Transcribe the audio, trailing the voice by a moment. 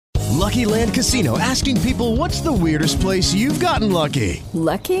Lucky Land Casino, asking people, what's the weirdest place you've gotten lucky?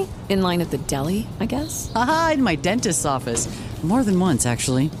 Lucky? In line at the deli, I guess? Aha, in my dentist's office. More than once,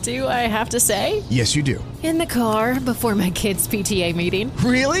 actually. Do I have to say? Yes, you do. In the car before my kids' PTA meeting.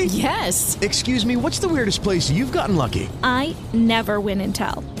 Really? Yes. Excuse me, what's the weirdest place you've gotten lucky? I never win and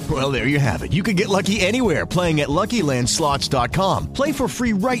tell. Well, there you have it. You can get lucky anywhere, playing at LuckyLandSlots.com. Play for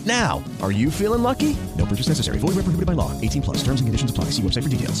free right now. Are you feeling lucky? No purchase necessary. Void where prohibited by law. 18 plus. Terms and conditions apply. See website for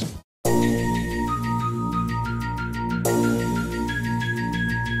details.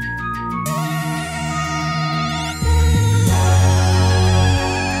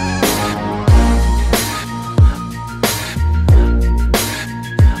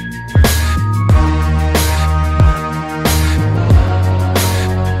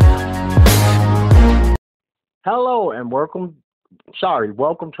 Hello and welcome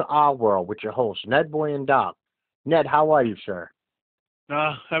to Ourworld with your hosts, Ned Boy and Doc. Ned, how are you, sir?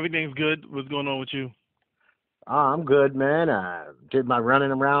 Everything's good. What's going on with you? I'm good, man. I did my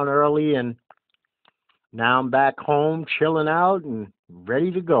running around early, and now I'm back home, chilling out and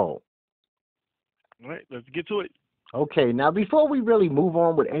ready to go. All right, let's get to it. Okay, now before we really move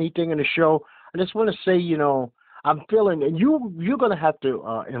on with anything in the show, I just want to say, I'm feeling, and you're going to have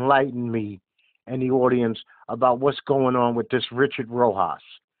to enlighten me and the audience about what's going on with this Richard Rojas.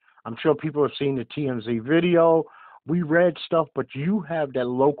 I'm sure people have seen the TMZ video. We read stuff, but you have that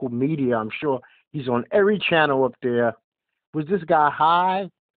local media. I'm sure he's on every channel up there. Was this guy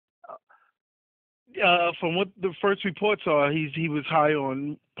high? From what the first reports are, he was high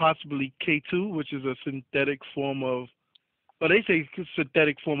on possibly K2, which is a synthetic form of, well, they say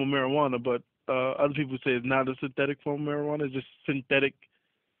synthetic form of marijuana, but other people say it's not a synthetic form of marijuana. It's just synthetic,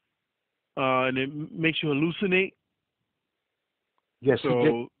 and it makes you hallucinate. Yes,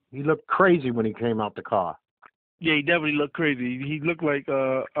 so, he looked crazy when he came out the car. Yeah, he definitely looked crazy. He looked like,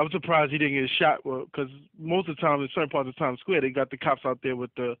 I'm surprised he didn't get shot, because most of the time in certain parts of Times Square, they got the cops out there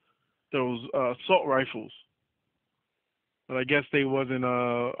with those assault rifles. But I guess they wasn't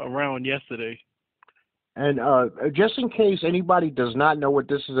around yesterday. And just in case anybody does not know what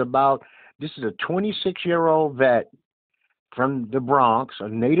this is about, this is a 26-year-old vet from the Bronx, a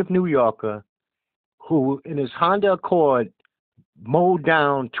native New Yorker, who in his Honda Accord mowed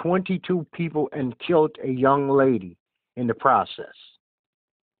down 22 people and killed a young lady in the process.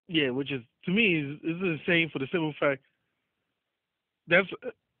 Yeah, which is, to me, is insane for the simple fact that's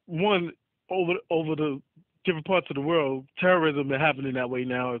one, over the different parts of the world, terrorism is happening that way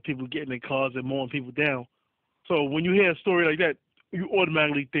now, and people getting in cars and mowing people down. So when you hear a story like that, you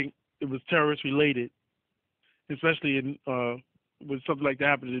automatically think it was terrorist related, especially in when something like that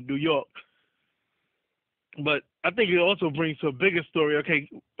happened in New York. But I think it also brings to a bigger story. Okay,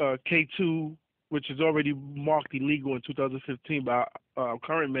 K2, which is already marked illegal in 2015 by our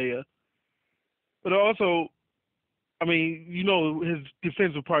current mayor. But also, I mean, his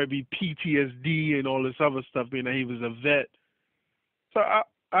defense would probably be PTSD and all this other stuff, being that he was a vet. So I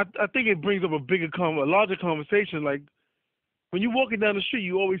think it brings up a larger conversation. Like, when you're walking down the street,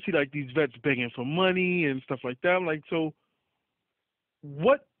 you always see, like, these vets begging for money and stuff like that. I'm like, so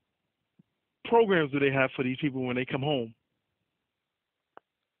what programs do they have for these people when they come home?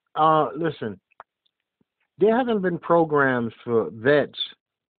 Listen, there haven't been programs for vets,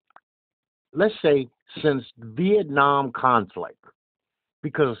 let's say, since Vietnam conflict,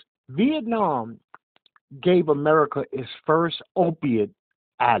 because Vietnam gave America its first opiate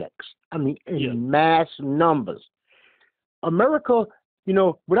addicts. I mean, in mass numbers. America,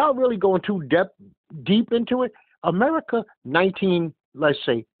 without really going too deep into it, America, 1960s,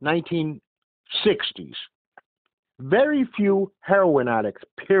 very few heroin addicts,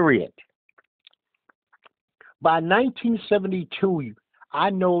 period. By 1972,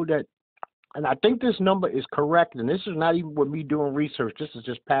 I know that, and I think this number is correct, and this is not even with me doing research, this is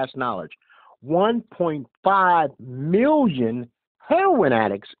just past knowledge, 1.5 million heroin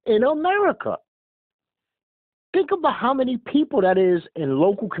addicts in America. Think about how many people that is in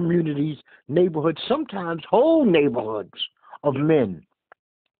local communities, neighborhoods, sometimes whole neighborhoods of men.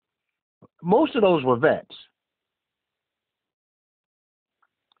 Most of those were vets.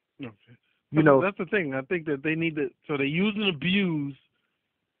 Okay. That's the thing. I think that they need to, so they use and abuse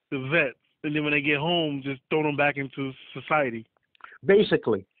the vets, and then when they get home, just throw them back into society.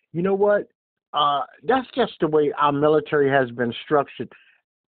 Basically, you know what? That's just the way our military has been structured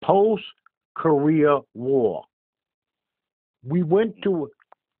post-Korea War. We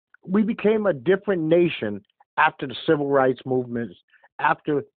became a different nation after the civil rights movements,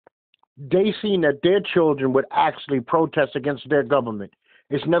 after they seen that their children would actually protest against their government.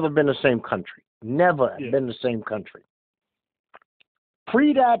 It's never been the same country. Never been the same country.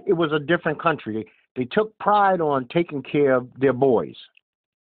 Pre that, it was a different country. They took pride on taking care of their boys.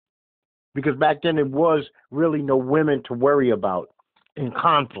 Because back then there was really no women to worry about in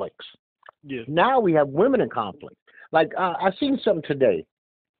conflicts. Yeah. Now we have women in conflict. Like I seen something today,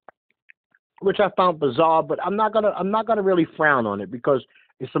 which I found bizarre, but I'm not gonna really frown on it because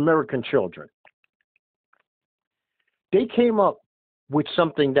it's American children. They came up with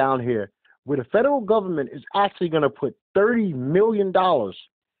something down here where the federal government is actually going to put $30 million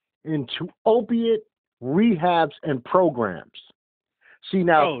into opiate rehabs and programs. See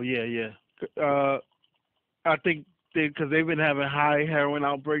now. Oh yeah. I think because they've been having high heroin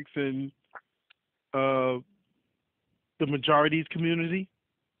outbreaks in the majority's community.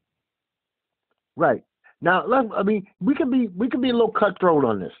 Right. Now, we could be a little cutthroat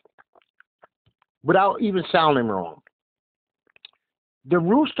on this without even sounding wrong. The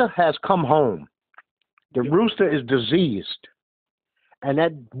rooster has come home. The rooster is diseased. And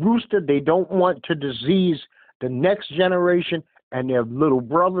that rooster, they don't want to disease the next generation and their little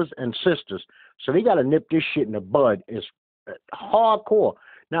brothers and sisters. So they got to nip this shit in the bud. It's hardcore.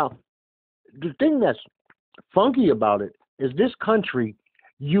 Now, the thing that's funky about it is this country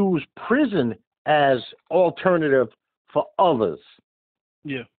used prison as alternative for others.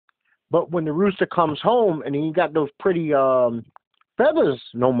 Yeah. But when the rooster comes home and he got those pretty feathers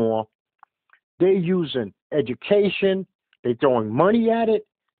no more, they're using education, they're throwing money at it,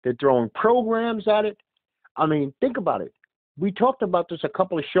 they're throwing programs at it. I mean, think about it. We talked about this a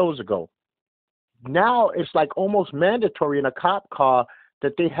couple of shows ago. Now it's like almost mandatory in a cop car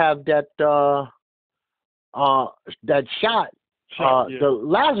that they have that shot, the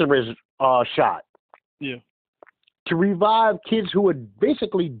Lazarus shot. Yeah. To revive kids who are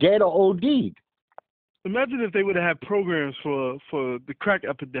basically dead or OD'd. Imagine if they would have had programs for the crack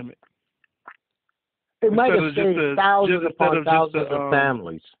epidemic. It might have saved thousands upon thousands of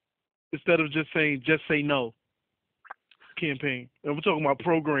families. Instead of just saying, just say no campaign. And we're talking about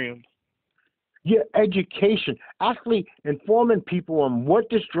programs. Yeah, education. Actually informing people on what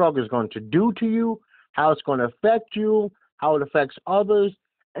this drug is going to do to you, how it's going to affect you, how it affects others,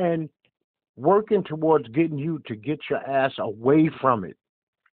 and working towards getting you to get your ass away from it.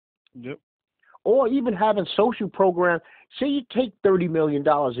 Yep. Or even having social programs. Say you take $30 million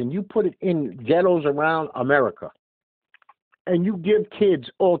and you put it in ghettos around America, and you give kids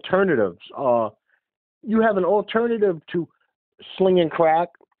alternatives. You have an alternative to slinging crack.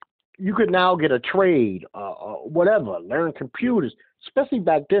 You could now get a trade, whatever, learn computers. Especially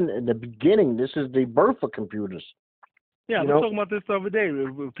back then, in the beginning, this is the birth of computers. Yeah, I was talking about this the other day.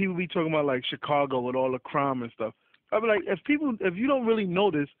 People be talking about like Chicago with all the crime and stuff. I'd be like, if you don't really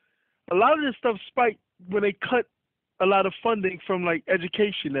notice, a lot of this stuff spiked when they cut a lot of funding from like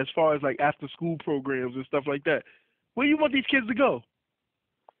education as far as like after school programs and stuff like that. Where you want these kids to go?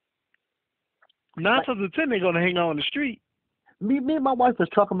 9 times out of 10, they're gonna hang out on the street. Me and my wife was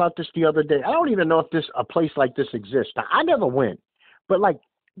talking about this the other day. I don't even know if a place like this exists. Now, I never went, but like,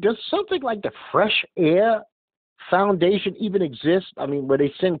 does something like the Fresh Air Foundation even exist? I mean, where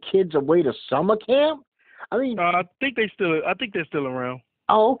they send kids away to summer camp? I mean, I think they're still around.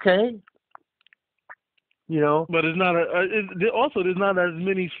 Oh, okay. You know, but it's not there's not as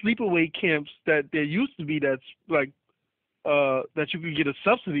many sleepaway camps that there used to be. That's like that you can get a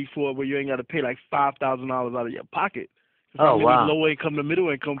subsidy for, where you ain't got to pay like $5,000 out of your pocket. Oh, wow. Low income to middle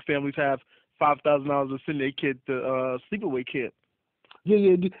income families have $5,000 to send their kid to sleepaway camp. Yeah.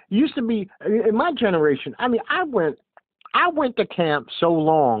 It used to be in my generation. I mean, I went to camp so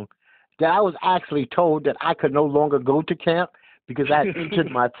long that I was actually told that I could no longer go to camp because I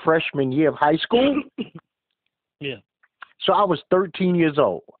entered my freshman year of high school. Yeah. So I was 13 years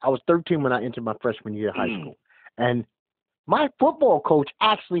old. I was 13 when I entered my freshman year of high school. And my football coach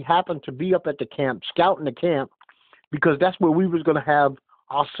actually happened to be up at the camp, scouting the camp, because that's where we was going to have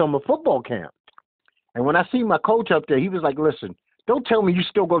our summer football camp. And when I see my coach up there, he was like, listen, don't tell me you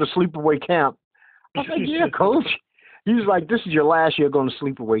still go to sleepaway camp. I was like, yeah, coach. He was like, this is your last year going to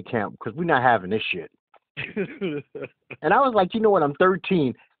sleepaway camp because we're not having this shit. And I was like, you know what, I'm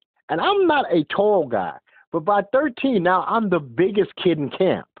 13. And I'm not a tall guy. But by 13, now I'm the biggest kid in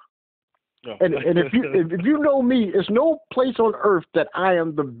camp. Oh. And if you know me, there's no place on earth that I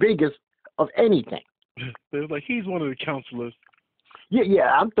am the biggest of anything. It's like he's one of the counselors. Yeah,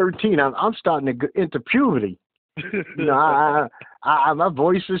 I'm 13. I'm starting to get into puberty. You know, my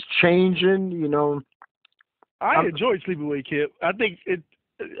voice is changing. You know, I enjoy sleepaway camp. I think if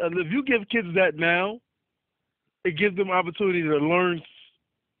you give kids that now, it gives them opportunity to learn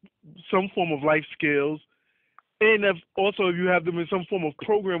some form of life skills. And if you have them in some form of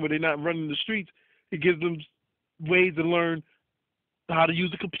program where they're not running the streets, it gives them ways to learn how to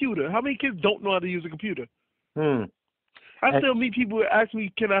use a computer. How many kids don't know how to use a computer? Hmm. I still meet people who ask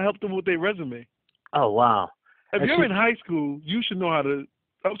me, can I help them with their resume? Oh, wow. If you're in high school, you should know how to,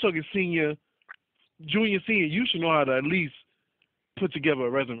 I'm talking junior, senior, you should know how to at least put together a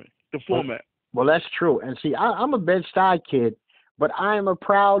resume, the format. Well, that's true. And see, I'm a Bed-Stuy kid, but I am a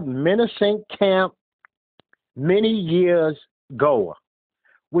proud Menacing Camp many years goer,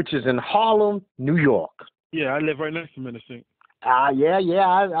 which is in Harlem, New York. Yeah, I live right next to Menacing. Yeah.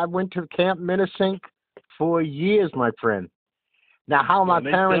 I went to Camp Menacing for years, my friend. Now, how my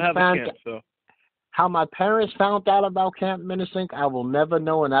parents found out about Camp Menacing, I will never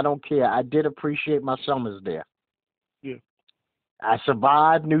know, and I don't care. I did appreciate my summers there. Yeah. I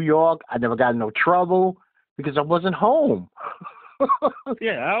survived New York. I never got in no trouble because I wasn't home.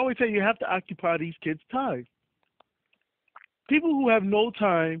 Yeah, I always say you have to occupy these kids' time. People who have no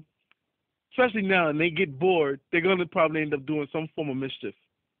time, especially now, and they get bored, they're going to probably end up doing some form of mischief.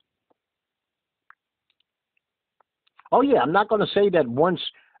 Oh, yeah, I'm not going to say that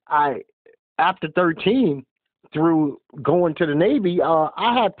after 13, through going to the Navy,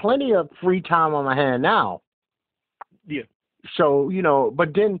 I had plenty of free time on my hand now. Yeah. So,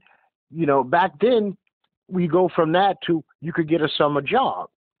 but then, back then, we go from that to you could get a summer job.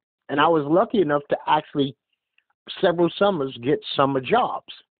 And I was lucky enough to actually several summers get summer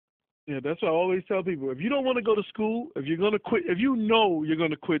jobs. Yeah, that's what I always tell people. If you don't want to go to school, if you're going to quit, if you know you're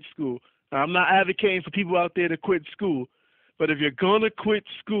going to quit school, now, I'm not advocating for people out there to quit school, but if you're going to quit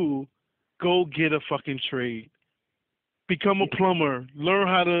school, go get a fucking trade. Become a plumber. Learn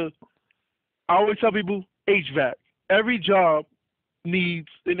how to, I always tell people, HVAC. Every job needs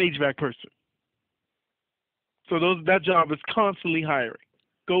an HVAC person. So that job is constantly hiring.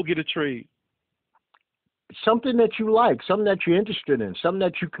 Go get a trade. Something that you like, something that you're interested in, something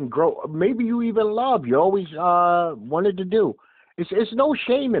that you can grow. Maybe you even love. You always wanted to do. It's no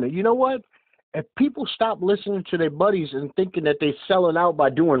shame in it. You know what? If people stop listening to their buddies and thinking that they're selling out by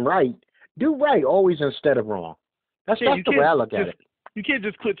doing right, do right always instead of wrong. That's the way I look at it. You can't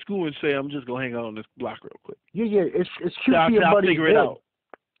just quit school and say, I'm just going to hang out on this block real quick. Yeah. It's cute for your buddies. Figure it out.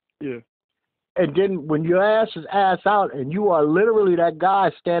 Yeah. And then when your ass is ass out and you are literally that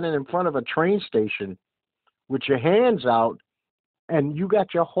guy standing in front of a train station with your hands out and you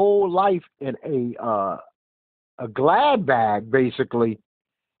got your whole life in a glad bag, basically,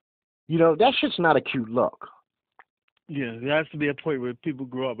 that's just not a cute look. Yeah, there has to be a point where people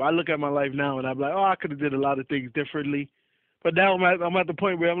grow up. I look at my life now and I'm like, I could have did a lot of things differently. But now I'm at the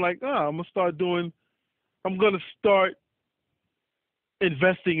point where I'm like, I'm going to start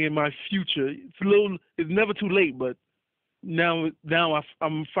investing in my future. It's never too late, but now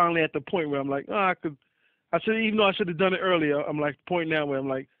I'm finally at the point where I'm like, even though I should have done it earlier, I'm like, the point now where I'm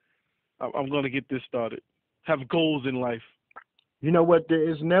like, I'm going to get this started. Have goals in life. You know what?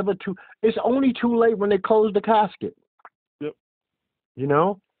 It's only too late when they close the casket. Yep.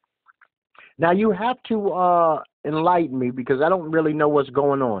 Now you have to enlighten me because I don't really know what's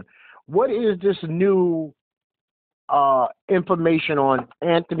going on. What is this new information on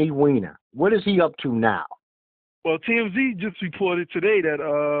Anthony Weiner? What is he up to now? Well, TMZ just reported today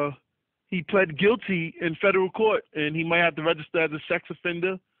that he pled guilty in federal court, and he might have to register as a sex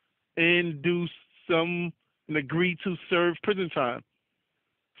offender and agree to serve prison time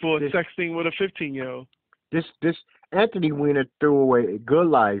for sexting with a 15-year-old. This Anthony Weiner threw away a good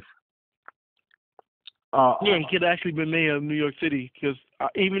life. He could have actually been mayor of New York City because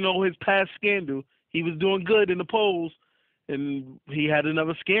even though his past scandal, he was doing good in the polls, and he had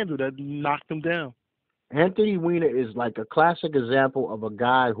another scandal that knocked him down. Anthony Weiner is like a classic example of a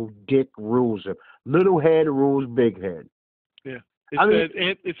guy who dick rules him. Little head rules big head. Yeah.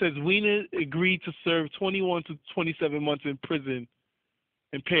 It says Weiner agreed to serve 21 to 27 months in prison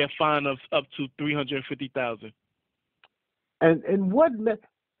and pay a fine of up to $350,000. And what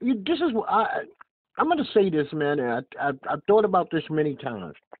this is I'm going to say this, man. And I've thought about this many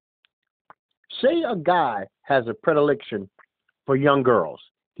times. Say a guy has a predilection for young girls.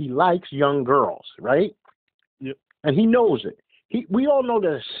 He likes young girls, right? Yep. And he knows it. We all know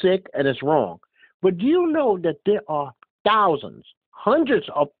that it's sick and it's wrong. But do you know that there are thousands, hundreds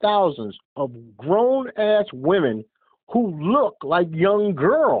of thousands of grown-ass women who look like young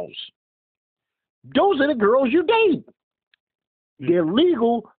girls? Those are the girls you date. Yep. They're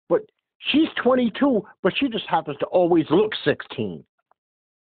legal, but she's 22, but she just happens to always look 16.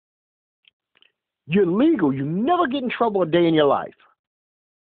 You're legal. You never get in trouble a day in your life.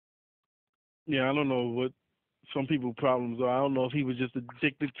 Yeah, I don't know what some people's problems are. I don't know if he was just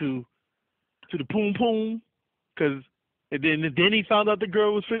addicted to the poom poom, and then he found out the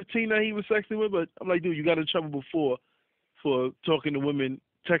girl was 15 that he was sexting with. But I'm like, dude, you got in trouble before for talking to women,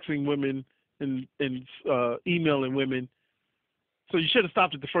 texting women, and emailing women. So you should have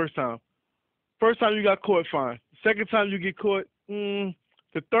stopped it the first time. First time you got caught, fine. Second time you get caught, this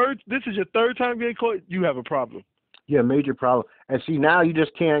is your third time getting caught, you have a problem. Yeah, major problem. And see, now you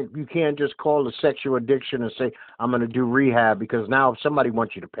can't just call the sexual addiction and say, I'm going to do rehab, because now somebody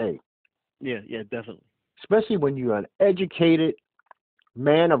wants you to pay. Yeah, definitely. Especially when you're an educated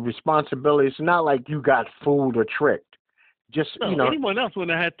man of responsibility. It's not like you got fooled or tricked. Just, anyone else would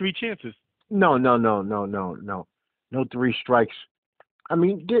have had 3 chances. No 3 strikes. I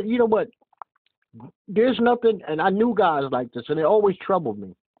mean, you know what? There's nothing, and I knew guys like this, and it always troubled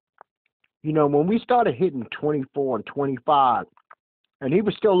me. When we started hitting 24 and 25, and he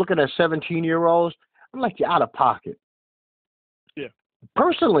was still looking at 17-year-olds, I'm like, you're out of pocket. Yeah.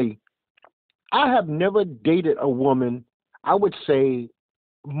 Personally, I have never dated a woman, I would say,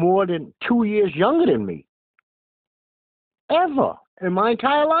 more than 2 years younger than me. Ever in my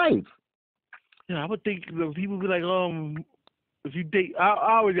entire life. Yeah, I would think people would be like, if you date,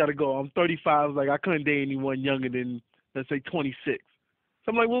 I always got to go. I'm 35. Like, I couldn't date anyone younger than, let's say, 26.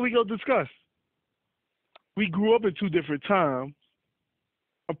 So I'm like, what we going to discuss? We grew up in 2 different times.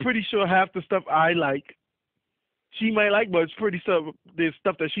 I'm pretty sure half the stuff I like, she might like, but there's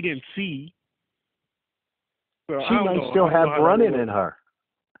stuff that she didn't see. So she might still have running in her.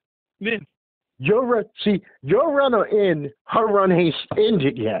 Yeah. Your runner in, her run ain't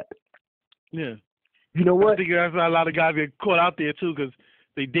ended yet. Yeah. You know what? I think that's why a lot of guys get caught out there, too, because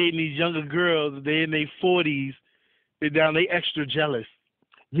they dating these younger girls. They in their 40s. They extra jealous.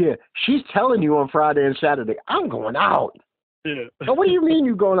 Yeah. She's telling you on Friday and Saturday, I'm going out. Yeah. So what do you mean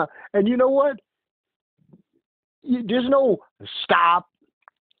you going out? And you know what? There's no stop.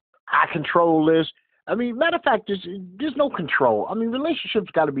 I control this. I mean, matter of fact, there's no control. I mean,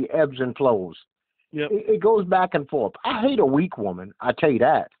 relationships got to be ebbs and flows. Yep. It goes back and forth. I hate a weak woman. I tell you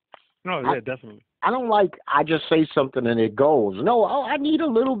that. No, yeah, definitely. I don't like I just say something and it goes. No, I need a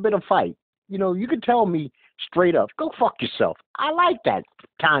little bit of fight. You can tell me straight up, go fuck yourself. I like that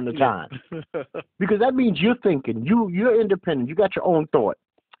time to time. Because that means you're thinking, you're independent, you got your own thought.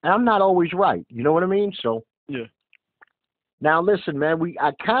 And I'm not always right. You know what I mean? So yeah. Now listen, man,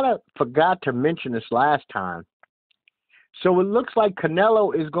 I kind of forgot to mention this last time. So it looks like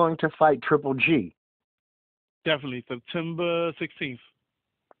Canelo is going to fight Triple G. Definitely, September 16th.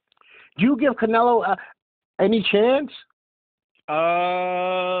 Do you give Canelo any chance?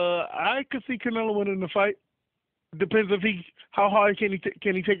 I could see Canelo winning the fight. Depends how hard can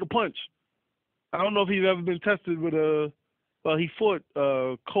he take a punch. I don't know if he's ever been tested with he fought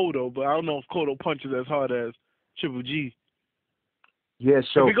Cotto, but I don't know if Cotto punches as hard as Triple G. Yeah,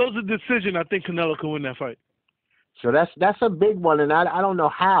 so if it goes to decision, I think Canelo can win that fight. So that's a big one, and I don't know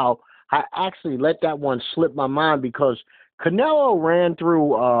how I actually let that one slip my mind, because Canelo ran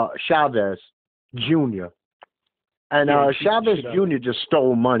through Chavez Jr. And Chavez Jr. just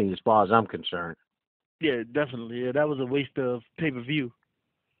stole money as far as I'm concerned. Yeah, definitely. Yeah, that was a waste of pay-per-view.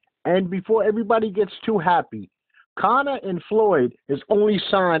 And before everybody gets too happy, Conor and Floyd is only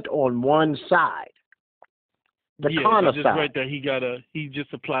signed on one side. The Conor just side. Right there, he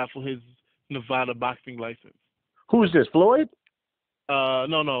just applied for his Nevada boxing license. Who's this, Floyd?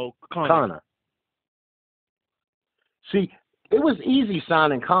 No, Conor. Conor. See, it was easy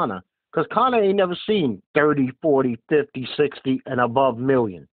signing Conor, because Conor ain't never seen 30, 40, 50, 60, and above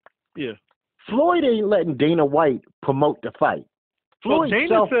million. Yeah. Floyd ain't letting Dana White promote the fight. Floyd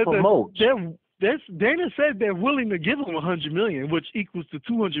self-promotes. Dana said they're willing to give him $100 million, which equals to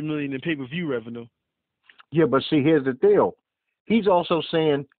 $200 million in pay-per-view revenue. Yeah, but see, here's the deal. He's also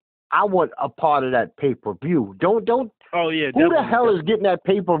saying, I want a part of that pay-per-view. Don't. Oh, yeah. Who the hell is getting that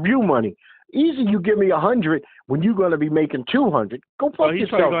pay-per-view money? Easy, you give me 100 when you're going to be making 200. Go fuck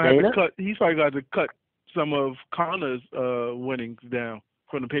yourself, Dana. He's probably going to cut some of Conor's winnings down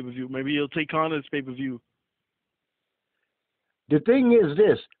from the pay-per-view. Maybe he'll take Conor's pay-per-view. The thing is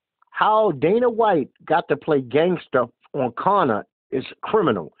this. How Dana White got to play gangster on Conor is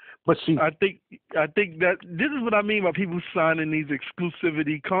criminal. But see, I think that this is what I mean by people signing these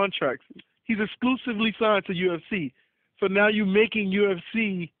exclusivity contracts. He's exclusively signed to UFC. So now you're making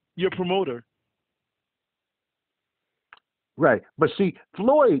UFC your promoter. Right. But see,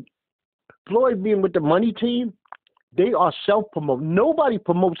 Floyd being with the money team, they are self-promoting. Nobody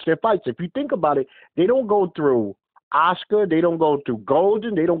promotes their fights. If you think about it, they don't go through Oscar. They don't go through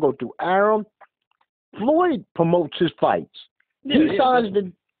Golden. They don't go through Arum. Floyd promotes his fights. He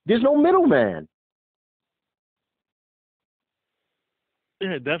signs there's no middleman.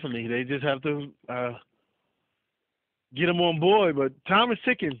 Yeah, definitely. They just have to get him on board. But time is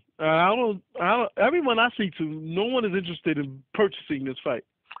ticking. Everyone I speak to, no one is interested in purchasing this fight.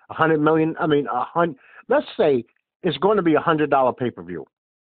 100 million. I mean, 100. Let's say it's going to be $100 pay-per-view.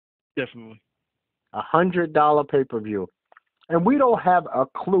 Definitely. $100 pay-per-view, and we don't have a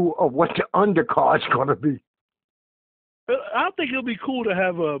clue of what the undercard's going to be. I think it'll be cool to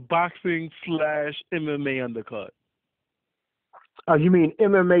have a boxing/MMA undercard. You mean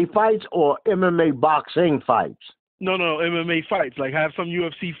MMA fights or MMA boxing fights? No, MMA fights. Like have some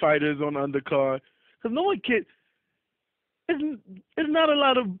UFC fighters on the undercard. Because no one cares. There's not a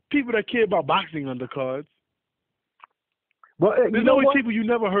lot of people that care about boxing undercards. Well, there's always people you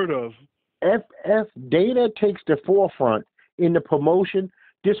never heard of. If Dana takes the forefront in the promotion,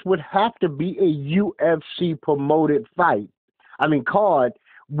 this would have to be a UFC promoted card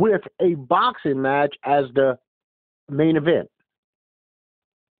with a boxing match as the main event.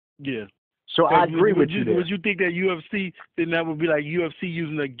 Yeah. So I agree with you there. Would you think that UFC, then that would be like UFC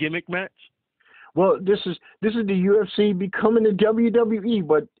using a gimmick match? Well, this is the UFC becoming the WWE,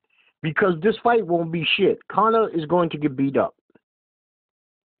 but because this fight won't be shit, Conor is going to get beat up.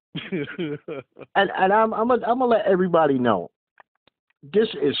 and I'm gonna let everybody know, this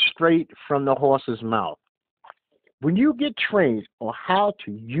is straight from the horse's mouth. When you get trained on how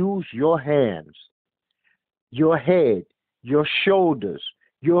to use your hands, your head, your shoulders,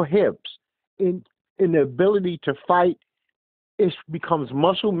 your hips, in the ability to fight, it becomes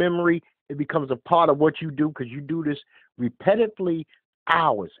muscle memory. It becomes a part of what you do because you do this repetitively,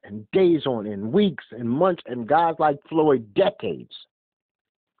 hours and days on, and weeks and months, and guys like Floyd, decades.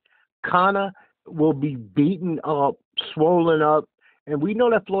 Conor will be beaten up, swollen up, and we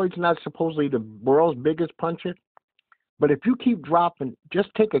know that Floyd's not supposedly the world's biggest puncher. But if you keep dropping,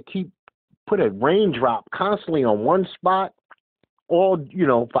 put a raindrop constantly on one spot, for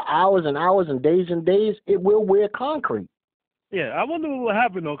hours and hours and days, it will wear concrete. Yeah, I wonder what will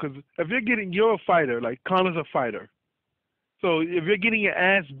happen though, because if you're a fighter, like Conor's a fighter, so if you're getting your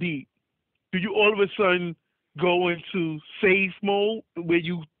ass beat, do you all of a sudden go into safe mode where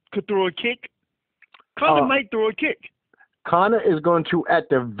you could throw a kick? Conor might throw a kick. Conor is going to, at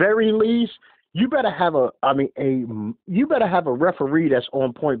the very least, you better have a referee that's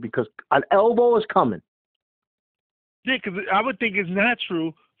on point because an elbow is coming. Yeah, because I would think it's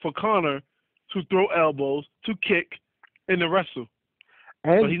natural for Conor to throw elbows, to kick, and to wrestle.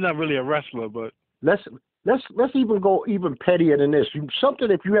 But he's not really a wrestler, but let's even go even pettier than this. Something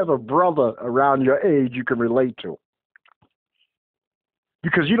if you have a brother around your age you can relate to.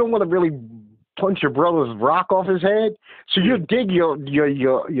 Because you don't want to really punch your brother's rock off his head. So you dig you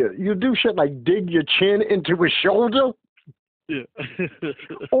do shit like dig your chin into his shoulder. Yeah.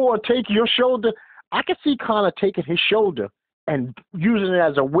 Or take your shoulder. I could see Conor taking his shoulder and using it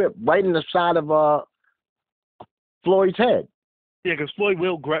as a whip right in the side of Floyd's head. Yeah, because Floyd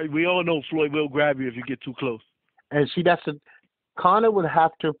will grab. We all know Floyd will grab you if you get too close. And see, Conor would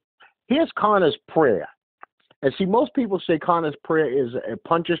have to. Here's Conor's prayer. And see, most people say Conor's prayer is a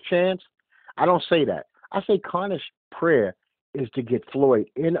puncher's chance. I don't say that. I say Conor's prayer is to get Floyd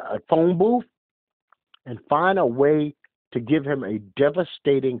in a phone booth and find a way to give him a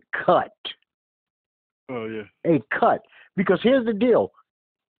devastating cut. Oh, yeah. A cut. Because here's the deal.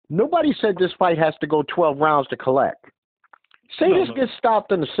 Nobody said this fight has to go 12 rounds to collect. Say this gets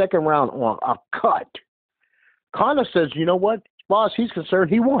stopped in the second round on a cut. Conor says, you know what? As far as he's concerned,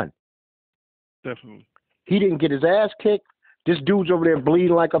 he won. Definitely. He didn't get his ass kicked. This dude's over there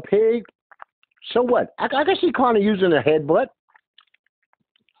bleeding like a pig. So what? I can see Conor using a headbutt.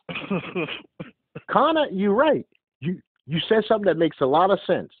 Conor, you're right. You said something that makes a lot of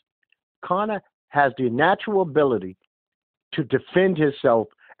sense. Conor has the natural ability to defend himself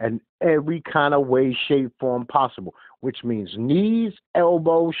in every kind of way, shape, form possible, which means knees,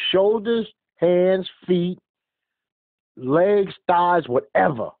 elbows, shoulders, hands, feet, legs, thighs,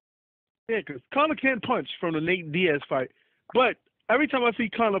 whatever. Yeah, because Conor can't punch from the Nate Diaz fight. But every time I see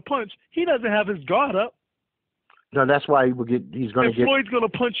Conor punch, he doesn't have his guard up. No, that's why he's going to get... Floyd's going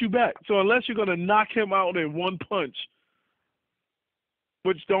to punch you back. So unless you're going to knock him out in one punch,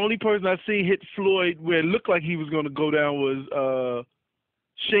 which the only person I've seen hit Floyd where it looked like he was going to go down was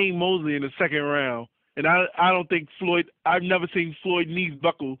Shane Mosley in the second round. And I don't think I've never seen Floyd knees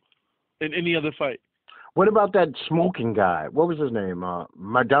buckle in any other fight. What about that smoking guy? What was his name?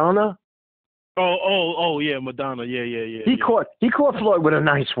 Madonna? Oh, yeah, Madonna. Yeah. He caught Floyd with a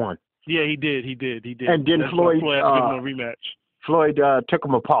nice one. Yeah, he did. And then Floyd had to give him a rematch. Floyd took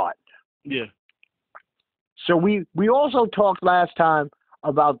him apart. Yeah. So we also talked last time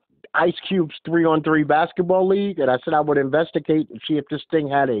about Ice Cube's 3-on-3 basketball league, and I said I would investigate and see if this thing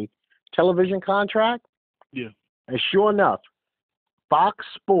had a television contract. Yeah. And sure enough, Fox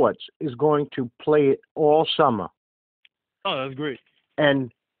Sports is going to play it all summer. Oh, that's great.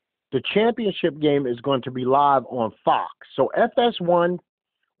 And the championship game is going to be live on Fox. So FS1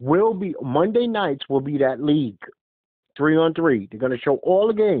 will be, Monday nights will be that league, 3-on-3. They're going to show all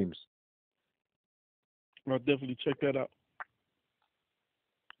the games. I'll definitely check that out.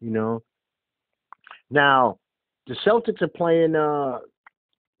 You know. Now, the Celtics are playing the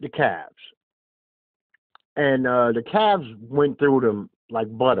Cavs. And the Cavs went through them like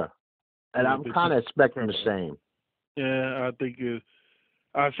butter. And I'm kind of expecting the same. Yeah, I think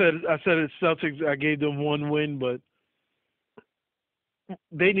I said it's Celtics. I gave them one win, but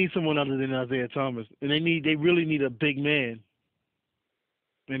they need someone other than Isaiah Thomas, and they really need a big man,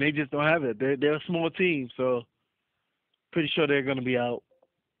 and they just don't have it. They're a small team, so pretty sure they're going to be out.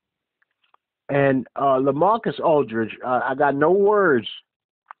 And LaMarcus Aldridge, I got no words.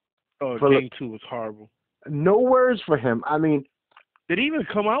 Oh, game 2 was horrible. No words for him. I mean, did he even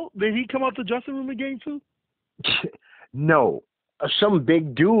come out? Did he come out the dressing room in game 2? No. Some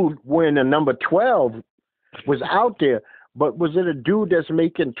big dude wearing a number 12 was out there. But was it a dude that's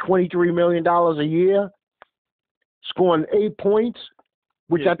making $23 million a year, scoring 8 points?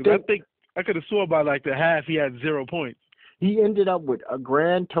 Which I think I could have swore by like the half he had 0 points. He ended up with a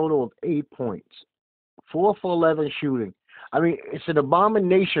grand total of 8 points, 4 for 11 shooting. I mean, it's an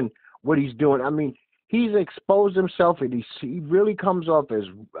abomination what he's doing. I mean, he's exposed himself, and he really comes off as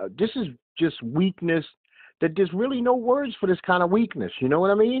this is just weakness. That there's really no words for this kind of weakness. You know what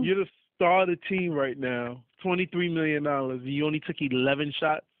I mean? You're the star of the team right now. $23 million. And you only took 11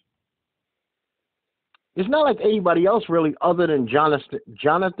 shots. It's not like anybody else really, other than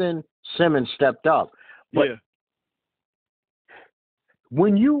Jonathan Simmons stepped up. But yeah.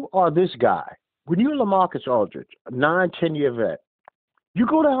 When you are this guy, when you're LaMarcus Aldridge, a 9-10-year vet, you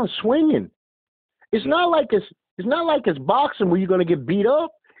go down swinging. It's not like it's boxing where you're going to get beat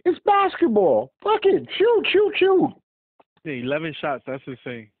up. It's basketball. Fuck it. Shoot. Yeah, 11 shots. That's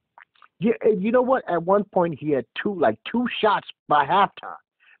insane. Yeah, and you know what? At one point, he had two shots by halftime.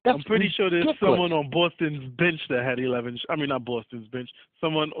 I'm pretty sure there's ridiculous. someone on Boston's bench that had 11. I mean, not Boston's bench.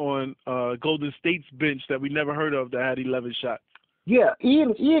 Someone on Golden State's bench that we never heard of that had 11 shots. Yeah,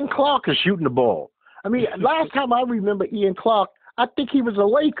 Ian Clark is shooting the ball. I mean, last time I remember Ian Clark, I think he was a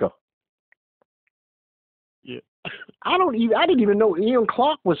Laker. Yeah. I didn't even know Ian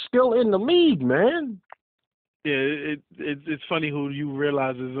Clark was still in the league, man. Yeah, it's funny who you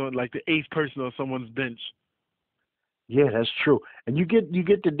realize is on like the 8th person on someone's bench. Yeah, that's true. And you get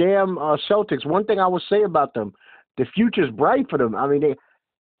the damn Celtics. One thing I would say about them, the future's bright for them. I mean,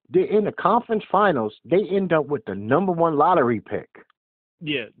 they're in the conference finals. They end up with the number 1 lottery pick.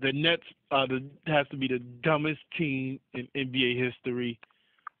 Yeah, the Nets has to be the dumbest team in NBA history.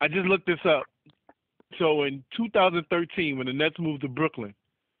 I just looked this up. So in 2013, when the Nets moved to Brooklyn,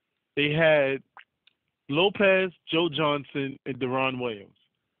 they had Lopez, Joe Johnson, and Deron Williams.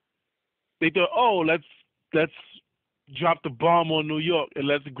 They thought, let's drop the bomb on New York and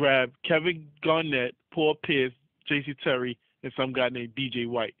let's grab Kevin Garnett, Paul Pierce, J.C. Terry, and some guy named B.J.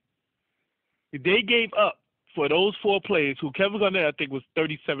 White. They gave up for those 4 players, who Kevin Garnett, I think, was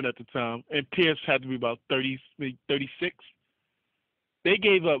 37 at the time, and Pierce had to be about 30, maybe 36. They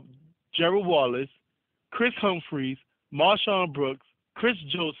gave up Gerald Wallace, Chris Humphries, Marshawn Brooks, Chris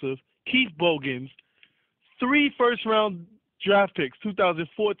Joseph, Keith Bogans, 3 first-round draft picks,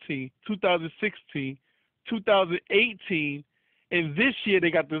 2014, 2016, 2018, and this year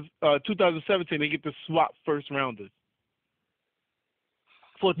they got the 2017. They get the swap first-rounders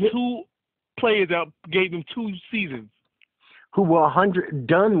for 2 players that gave them 2 seasons. Who were 100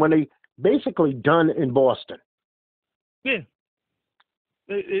 done when they basically done in Boston. Yeah.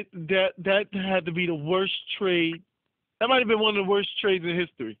 That had to be the worst trade. That might have been one of the worst trades in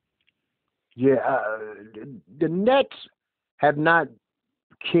history. Yeah, the Nets have not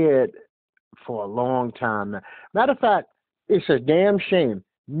cared for a long time now. Matter of fact, it's a damn shame.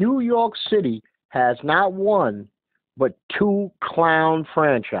 New York City has not one, but 2 clown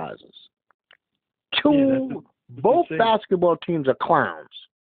franchises. Both basketball teams are clowns.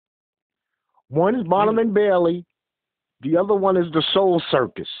 One is Bonham and Bailey. The other one is the Soul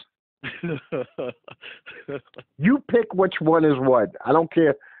Circus. You pick which one is what. I don't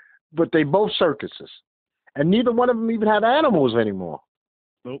care. But they both circuses. And neither one of them even have animals anymore.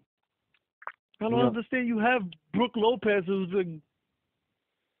 Nope. I don't understand. You have Brook Lopez, who's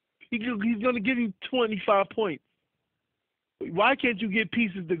he's going to give you 25 points. Why can't you get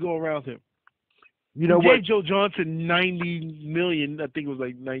pieces to go around him? You know what? what? Joe Johnson $90 million. I think it was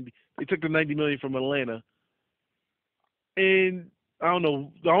like 90. They took the $90 million from Atlanta. And I don't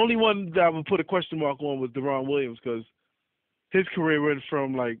know. The only one that I would put a question mark on was Deron Williams, because his career went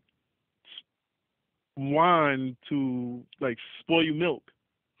from like wine to like spoil you milk.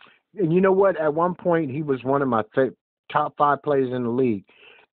 And you know what? At one point, he was one of my top 5 players in the league.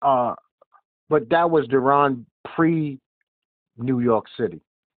 But that was Duran pre-New York City.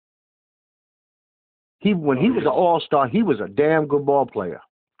 When he was an all-star, he was a damn good ball player.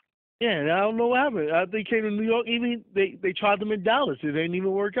 Yeah, and I don't know what happened. They came to New York. Even they tried him in Dallas. It didn't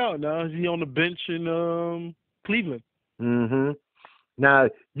even work out. Now he's on the bench in Cleveland. Mm-hmm. Now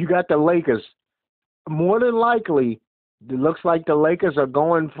you got the Lakers. More than likely, it looks like the Lakers are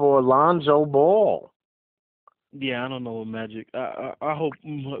going for Lonzo Ball. Yeah, I don't know what Magic. I hope.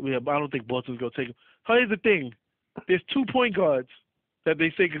 Yeah, but I don't think Boston's gonna take him. Here's the thing: there's 2 point guards that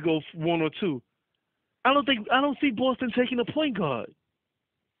they say could go 1 or 2. I don't see Boston taking a point guard.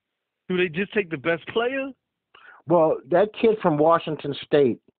 Do they just take the best player? Well, that kid from Washington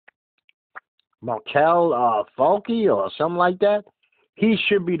State, Markel Fulke or something like that, he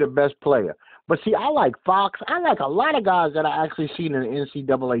should be the best player. But see, I like Fox. I like a lot of guys that I actually seen in the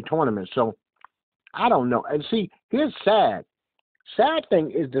NCAA tournament. So I don't know. And see, here's sad. Sad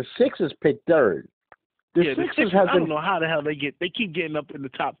thing is the Sixers picked third. The Sixers have been, I don't know how the hell they keep getting up in the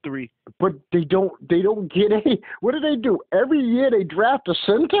top 3. But they don't get any. What do? Every year they draft a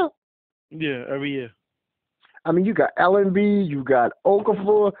center? Yeah, every year. I mean, you got LNB, you got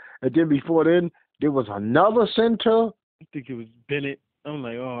Okafor, and then before then there was another center. I think it was Bennett. I'm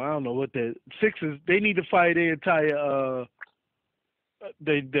like, I don't know what the Sixers. They need to fire their entire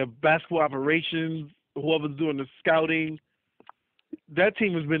their basketball operations. Whoever's doing the scouting. That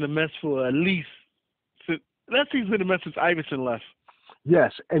team has been a mess for at least. That team's been a mess since Iverson left.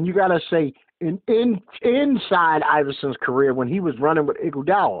 Yes, and you got to say inside Iverson's career when he was running with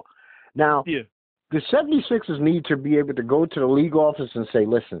Iguodala. Now, yeah. The 76ers need to be able to go to the league office and say,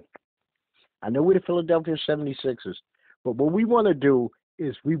 listen, I know we're the Philadelphia 76ers, but what we want to do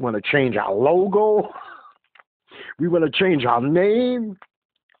is we want to change our logo. We want to change our name.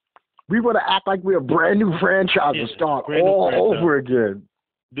 We want to act like we're a brand new franchise and start all over again.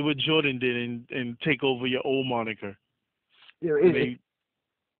 Do what Jordan did and take over your old moniker. Yeah,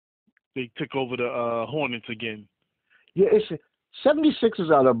 they took over the Hornets again. Yeah, 76ers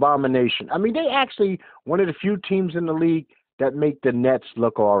are an abomination. I mean, they actually one of the few teams in the league that make the Nets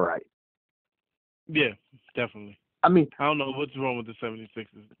look all right. Yeah, definitely. I mean, I don't know what's wrong with the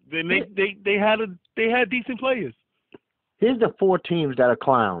 76ers. They had decent players. Here's the 4 teams that are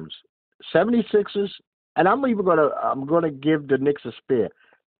clowns. 76ers, and I'm gonna give the Knicks a spare.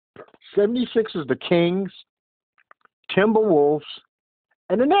 76ers, the Kings, Timberwolves,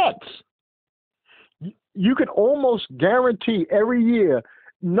 and the Nets. You can almost guarantee every year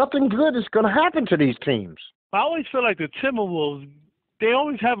nothing good is going to happen to these teams. I always feel like the Timberwolves, they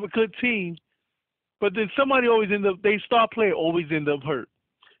always have a good team, but then somebody always their star player always end up hurt.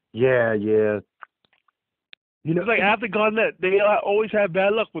 Yeah. You know, it's like after Garnett, they always have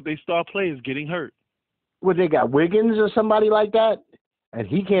bad luck with their star players getting hurt. Well, they got Wiggins or somebody like that, and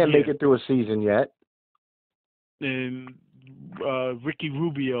he can't make it through a season yet. And Ricky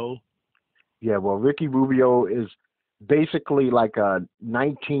Rubio. Yeah, well, Ricky Rubio is basically like a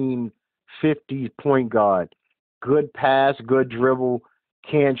 1950s point guard. Good pass, good dribble,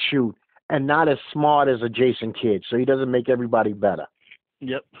 can't shoot, and not as smart as a Jason Kidd, so he doesn't make everybody better.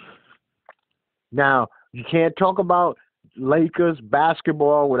 Yep. Now, you can't talk about Lakers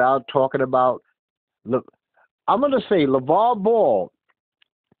basketball without talking about I'm going to say LeVar Ball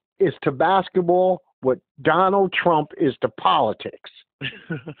is to basketball what Donald Trump is to politics.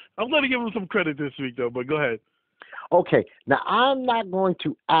 I'm going to give him some credit this week, though, but go ahead. Okay. Now, I'm not going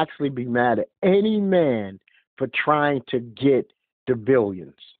to actually be mad at any man for trying to get the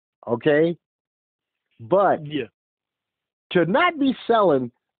billions, okay? But to not be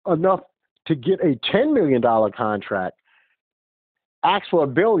selling enough to get a $10 million contract, ask for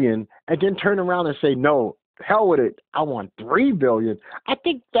 $1 billion, and then turn around and say, no, hell with it, I want $3 billion. I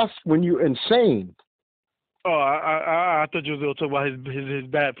think that's when you're insane. Oh, I thought you were going to talk about his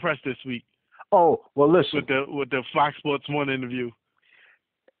bad press this week. Oh, well, listen. With the Fox Sports 1 interview.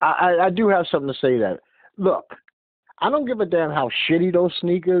 I do have something to say that. Look, I don't give a damn how shitty those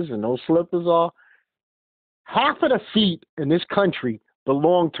sneakers and those slippers are. Half of the feet in this country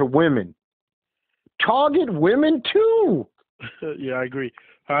belong to women. Target women, too. Yeah, I agree.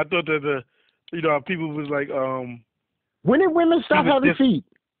 I thought that, people was like... when did women stop having feet?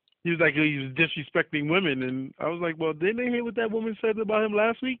 He was like, he was disrespecting women, and I was like, well, didn't they hear what that woman said about him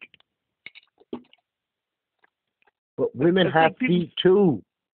last week? But women have feet, too.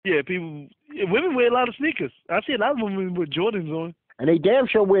 Yeah, women wear a lot of sneakers. I see a lot of women with Jordans on. And they damn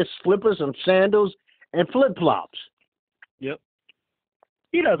sure wear slippers and sandals and flip-flops. Yep.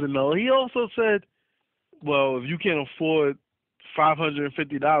 He doesn't know. He also said, well, if you can't afford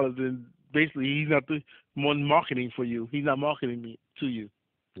 $550, then basically he's not the one marketing for you. He's not marketing to you.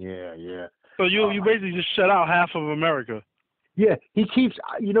 Yeah, yeah. So you basically just shut out half of America. Yeah, he keeps.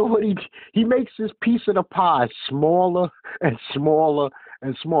 You know what? He makes this piece of the pie smaller and smaller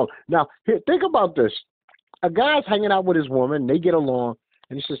and smaller. Now, here, think about this. A guy's hanging out with his woman. They get along,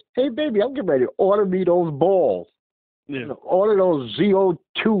 and he says, "Hey, baby, I'm getting ready to order me those balls. Yeah. You know, order those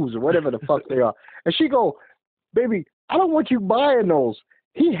ZO2s or whatever the fuck they are." And she go, "Baby, I don't want you buying those.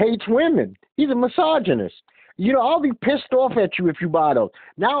 He hates women. He's a misogynist. You know, I'll be pissed off at you if you buy those."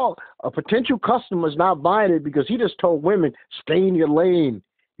 Now, a potential customer's not buying it because he just told women, stay in your lane.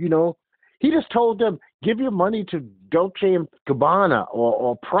 You know, he just told them, give your money to Dolce & Gabbana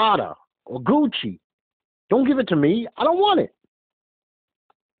or Prada or Gucci. Don't give it to me. I don't want it.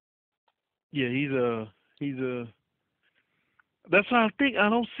 Yeah, he's a. That's why I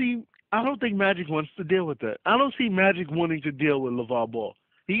don't think Magic wants to deal with that. I don't see Magic wanting to deal with LeVar Ball.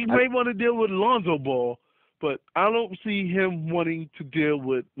 He may want to deal with Lonzo Ball, but I don't see him wanting to deal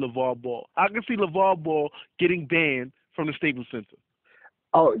with LeVar Ball. I can see LeVar Ball getting banned from the Staples Center.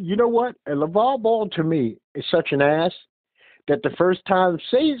 Oh, you know what? And LeVar Ball, to me, is such an ass that the first time,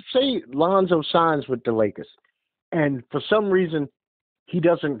 say Lonzo signs with the Lakers, and for some reason he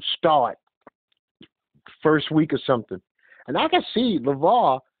doesn't start first week or something. And I can see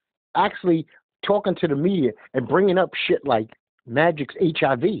LeVar actually talking to the media and bringing up shit like Magic's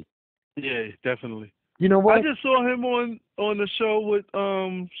HIV. Yeah, definitely. You know what? I just saw him on the show with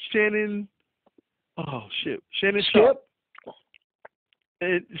Shannon. Oh shit, Shannon Sharp.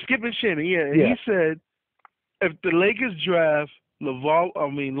 Skip and Shannon. Yeah, and he said if the Lakers draft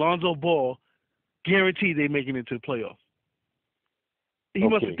Lonzo Ball, guaranteed they making it to the playoffs. He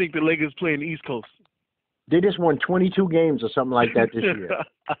must have think the Lakers playing the East Coast. They just won 22 games or something like that this year.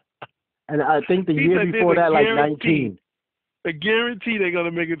 And I think the year before that, like 19. A guarantee they're going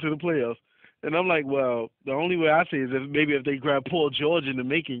to make it to the playoffs. And I'm like, well, the only way I see it is if they grab Paul George in the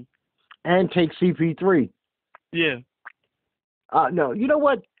making. And take CP3. Yeah. No, you know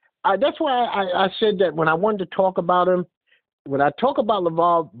what? That's why I said that when I wanted to talk about him, when I talk about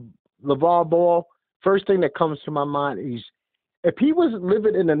LeVar Ball, first thing that comes to my mind is if he was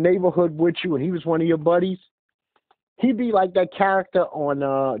living in the neighborhood with you and he was one of your buddies, he'd be like that character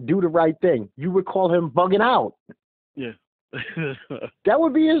on Do the Right Thing. You would call him Bugging Out. Yeah. That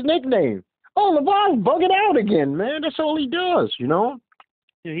would be his nickname. Oh, LeVar's bugging out again, man. That's all he does, you know?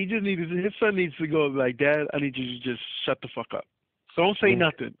 Yeah, his son needs to go like, Dad, I need you to just shut the fuck up. Don't say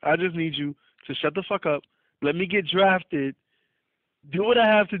nothing. I just need you to shut the fuck up. Let me get drafted. Do what I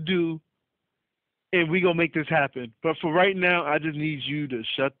have to do, and we gonna make this happen. But for right now, I just need you to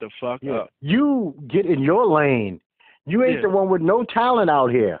shut the fuck up. You get in your lane. You ain't the one with no talent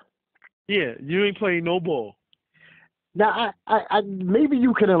out here. Yeah, you ain't playing no ball. Now, I maybe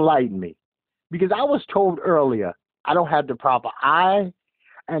you can enlighten me, because I was told earlier I don't have the proper eye,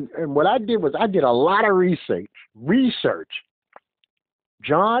 and what I did was I did a lot of research.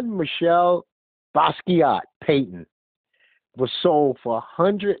 John Michel Basquiat Payton was sold for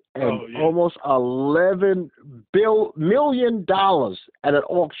almost $11 million at an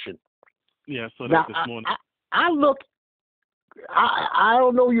auction. Yeah, I saw that this morning. I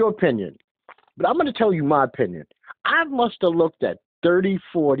don't know your opinion, but I'm going to tell you my opinion. I must have looked at 30,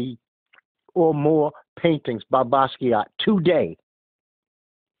 40 or more paintings by Basquiat today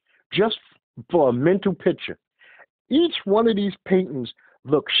just for a mental picture. Each one of these paintings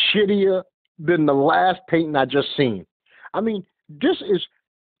looks shittier than the last painting I just seen. I mean, this is,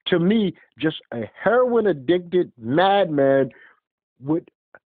 to me, just a heroin-addicted madman with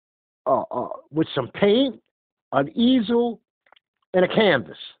some paint, an easel, and a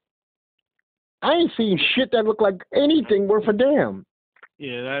canvas. I ain't seen shit that looked like anything worth a damn.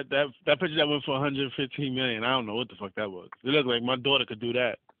 Yeah, that picture that went for $115 million. I don't know what the fuck that was. It looked like my daughter could do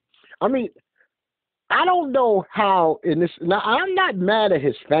that. I mean, I don't know how in this. Now, I'm not mad at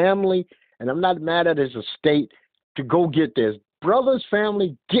his family, and I'm not mad at his estate to go get this. Brother's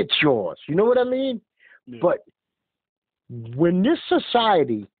family, get yours. You know what I mean? Yeah. But when this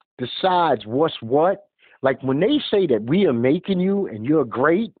society decides what's what, like when they say that we are making you and you're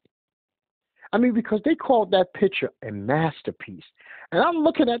great, I mean, because they called that picture a masterpiece. And I'm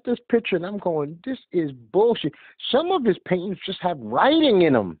looking at this picture and I'm going, this is bullshit. Some of his paintings just have writing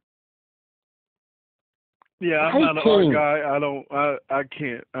in them. Yeah, I'm not an art guy. I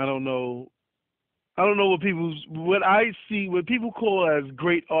can't. I don't know what I see, what people call as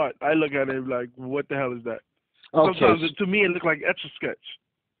great art. I look at it like, what the hell is that? Okay. Sometimes to me it looks like Etch-a-Sketch.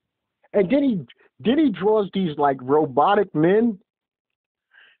 And then he draws these like robotic men.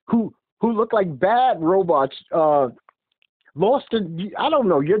 who look like bad robots. Lost in, I don't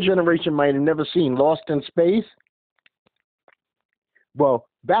know, your generation might have never seen Lost in Space. Well,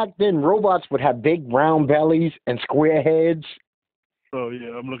 back then, robots would have big round bellies and square heads. Oh, yeah,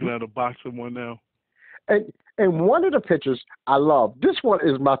 I'm looking at a box of one now. And one of the pictures I love, this one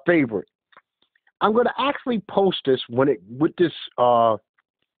is my favorite. I'm going to actually post this with this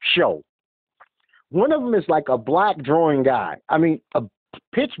show. One of them is like a black drawing guy. I mean, a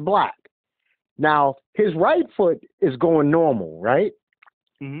pitch black. Now, his right foot is going normal, right?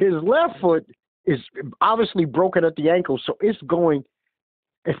 Mm-hmm. His left foot is obviously broken at the ankle, so it's going,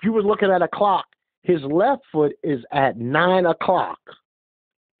 if you were looking at a clock, his left foot is at 9 o'clock.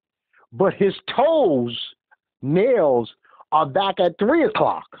 But his toes, nails, are back at 3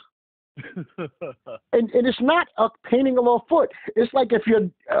 o'clock. and it's not a painting of a foot. It's like if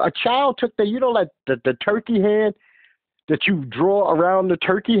a child took the turkey hand that you draw around the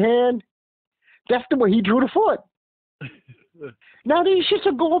turkey hand, that's the way he drew the foot. Now these shits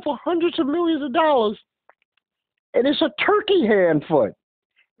are going for hundreds of millions of dollars, and it's a turkey hand foot,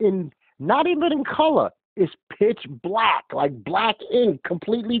 not even in color. It's pitch black, like black ink,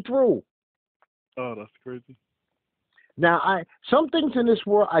 completely through. Oh, that's crazy. Now, some things in this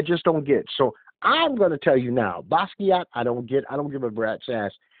world I just don't get. So I'm going to tell you now, Basquiat, I don't give a rat's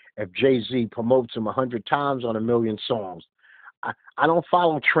ass if Jay-Z promotes him 100 times on 1 million songs. I don't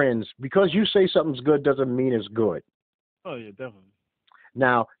follow trends. Because you say something's good doesn't mean it's good. Oh, yeah, definitely.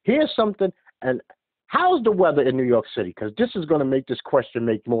 Now, here's something, and how's the weather in New York City? Because this is going to make this question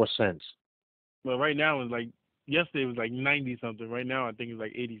make more sense. Well, right now it's like, yesterday it was like 90-something. Right now I think it's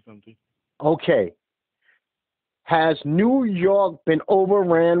like 80-something. Okay. Has New York been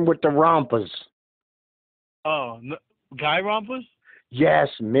overran with the rompers? Oh, no, guy rompers? Yes,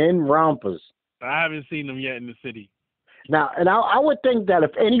 men rompers. I haven't seen them yet in the city. Now, and I would think that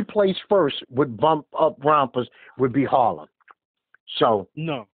if any place first would bump up rompers would be Harlem. So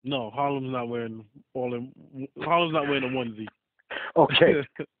no, Harlem's not wearing Harlem's not wearing a onesie. Okay.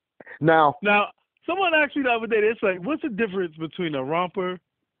 Now, someone asked me the other day. It's like, what's the difference between a romper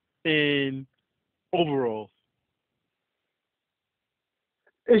and overalls?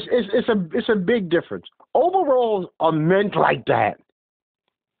 It's a big difference. Overalls are meant like that.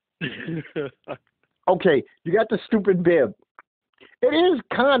 Okay, you got the stupid bib. It is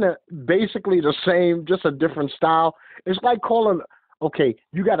kind of basically the same, just a different style. It's like calling, okay,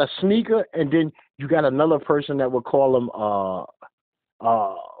 you got a sneaker, and then you got another person that would call them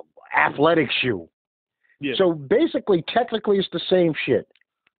athletic shoe. Yeah. So basically, technically, it's the same shit.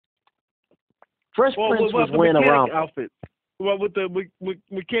 Fresh Prince was wearing a romper. Outfits. Well, with the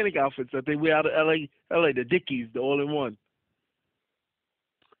mechanic outfits that they wear out of LA, the Dickies, the all-in-one.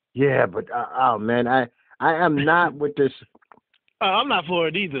 Yeah, but oh man, I am not with this. I'm not for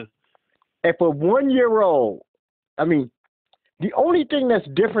it either. If a 1-year-old, I mean, the only thing that's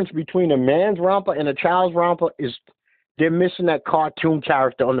difference between a man's romper and a child's romper is they're missing that cartoon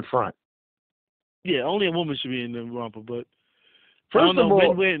character on the front. Yeah, only a woman should be in the romper, but First of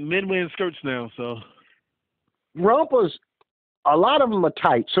all, men wearing skirts now, so rompers, a lot of them are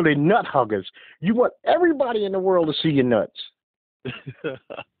tight, so they're nut huggers. You want everybody in the world to see your nuts.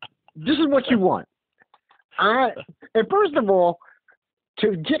 This is what you want. And first of all,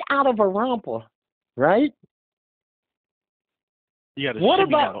 to get out of a romper, right? You gotta what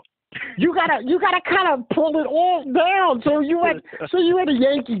shimmy about out. you gotta kind of pull it all down. So you at a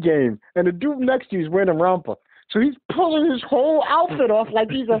Yankee game and the dude next to you is wearing a romper. So he's pulling his whole outfit off like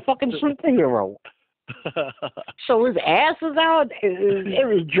he's a fucking superhero. So his ass is out,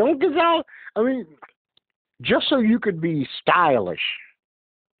 his junk is out. I mean, just so you could be stylish.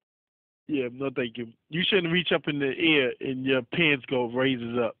 Yeah, no thank you. You shouldn't reach up in the air and your pants go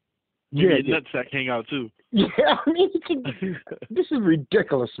raises up. Yeah, your nutsack hang out too. Yeah, I mean, this is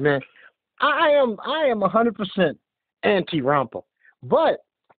ridiculous, man. I am 100% anti-romper, but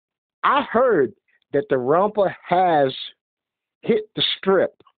I heard that the romper has hit the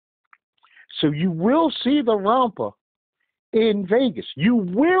Strip, so you will see the romper in Vegas. You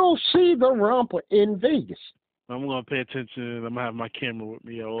will see the romper in Vegas. I'm gonna pay attention. I'm gonna have my camera with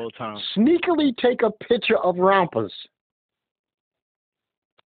me all the time. Sneakily take a picture of rompers.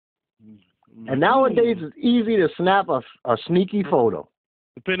 And nowadays it's easy to snap a sneaky photo.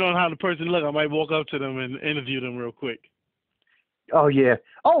 Depending on how the person look, I might walk up to them and interview them real quick. Oh yeah.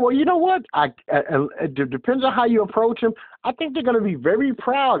 Oh well, you know what? It depends on how you approach them. I think they're going to be very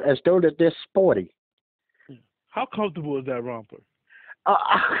proud as though that they're sporty. How comfortable is that romper?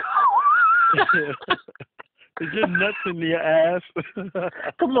 Is your nuts in your ass?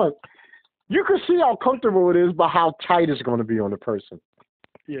 Come on. You can see how comfortable it is by how tight it's going to be on the person.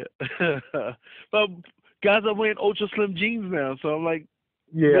 Yeah. But guys are wearing ultra slim jeans now, so I'm like,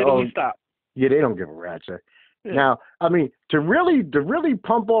 Yeah, where do we stop? yeah, they don't give a rat's. Yeah. Now, I mean, to really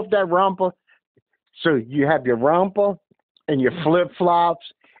pump off that romper, so you have your romper and your flip flops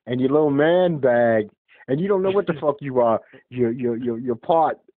and your little man bag, and you don't know what the fuck you are. You're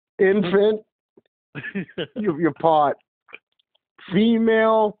part infant, you're part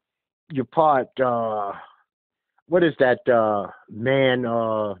female, you're part what is that man?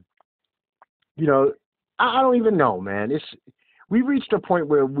 You know, I don't even know, man. We reached a point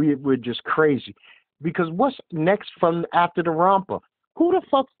where we're just crazy. Because what's next from after the romper? Who the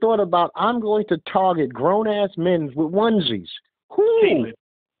fuck thought about I'm going to target grown ass men with onesies? Who?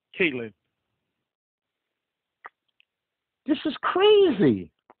 Caitlyn. This is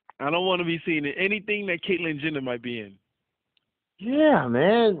crazy. I don't want to be seen in anything that Caitlyn Jenner might be in. Yeah,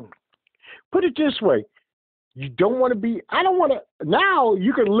 man. Put it this way. You don't want to be, I don't want to, now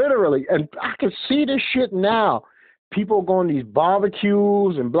you can literally, and I can see this shit now. People going to these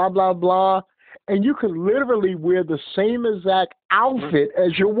barbecues and blah, blah, blah. And you can literally wear the same exact outfit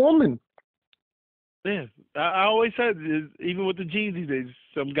as your woman. Yeah, I always said, even with the jeans these days,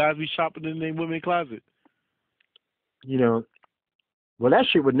 some guys be shopping in their women's closet. You know, well, that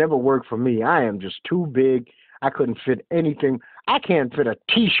shit would never work for me. I am just too big. I couldn't fit anything. I can't fit a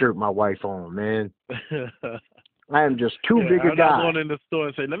T-shirt my wife on, man. I am just too big a guy. I'm not going in the store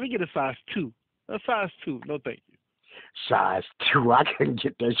and say, let me get a size 2. A size 2. No, thank you. Size 2. I can't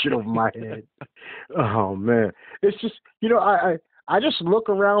get that shit over my head. Oh, man. It's just, you know, I just look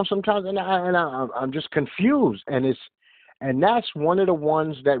around sometimes and I'm just confused. And that's one of the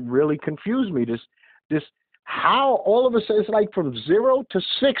ones that really confuse me. This how all of a sudden it's like from 0 to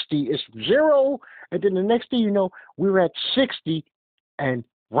 60, it's 0, and then the next thing you know, we're at 60, and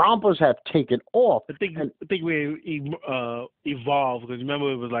rompers have taken off. I think we evolved, because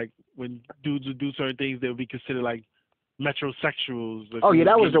remember it was like when dudes would do certain things, they would be considered like metrosexuals. Oh yeah,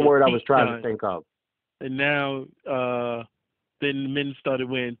 that was the word I was trying to think of. And now, then men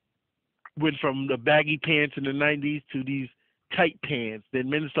went from the baggy pants in the 90s to these tight pants. Then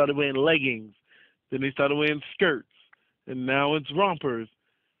men started wearing leggings. Then they started wearing skirts. And now it's rompers.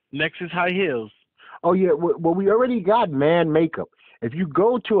 Next is high heels. Oh, yeah. Well, we already got man makeup. If you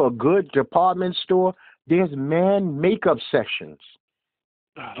go to a good department store, there's man makeup sections.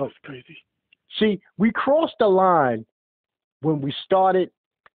 Ah, that's crazy. See, we crossed the line when we started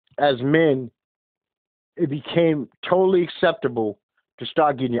as men. It became totally acceptable to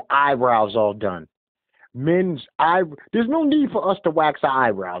start getting your eyebrows all done. There's no need for us to wax our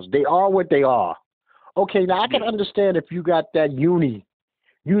eyebrows. They are what they are. Okay, now I can understand if you got that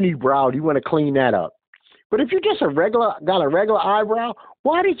unibrow, you want to clean that up. But if you just got a regular eyebrow,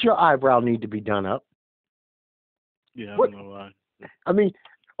 why did your eyebrow need to be done up? Yeah, I don't know why. I mean,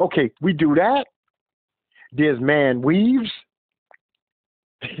 okay, we do that. There's man weaves.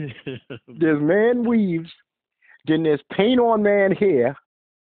 There's man weaves. Then there's paint on man hair.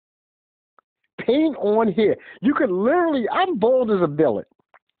 Paint on hair. You could literally, I'm bold as a billet.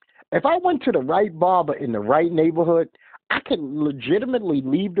 If I went to the right barber in the right neighborhood, I could legitimately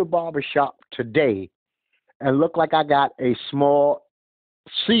leave the barber shop today and look like I got a small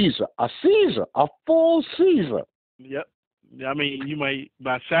Caesar, a full Caesar. Yep. I mean, you might,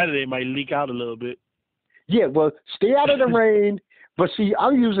 by Saturday, it might leak out a little bit. Yeah, well, stay out of the rain. But see,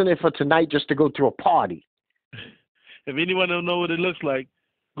 I'm using it for tonight just to go to a party. If anyone don't know what it looks like,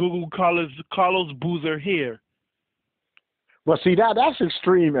 Google Carlos Boozer hair. Well, see, that's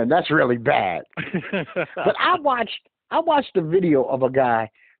extreme, and that's really bad. But I watched a video of a guy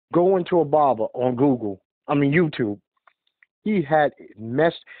going to a barber on YouTube. He had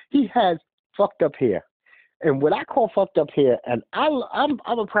fucked up hair. And what I call fucked up hair, and I'm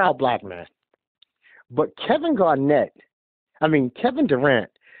a proud black man, but Kevin Durant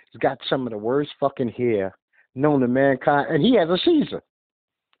has got some of the worst fucking hair known to mankind, and he has a Caesar.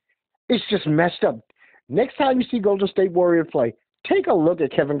 It's just messed up. Next time you see Golden State Warriors play, take a look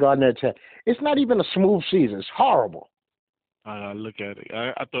at Kevin Garnett's head. It's not even a smooth Caesar. It's horrible. I look at it.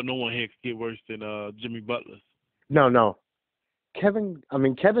 I thought no one hair could get worse than Jimmy Butler's. No. Kevin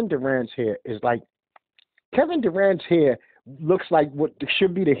Durant's hair is like, Kevin Durant's hair looks like what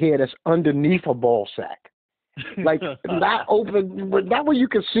should be the hair that's underneath a ball sack. Like, not open, but not where you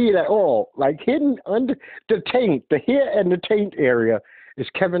can see it at all. Like, hidden under the taint, the hair and the taint area is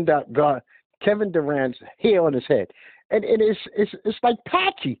Kevin Durant's hair on his head. And it's like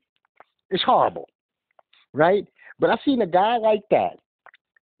patchy. It's horrible, right? But I seen a guy like that.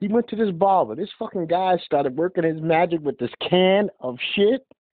 He went to this barber. This fucking guy started working his magic with this can of shit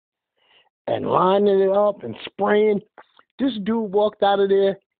and lining it up and spraying. This dude walked out of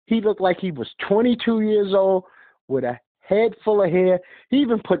there. He looked like he was 22 years old with a head full of hair. He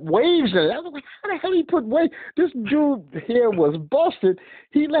even put waves in it. I was like, how the hell he put waves? This dude's hair was busted.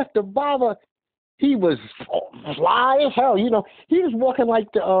 He left the barber. He was fly as hell. You know, he was walking like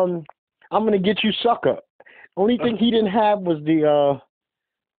the I'm gonna get you sucker. Only thing he didn't have was the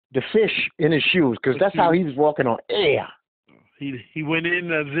fish in his shoes, because that's how he was walking on air. He went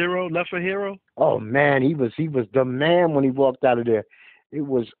in at zero, left a hero. Oh man, he was the man when he walked out of there. It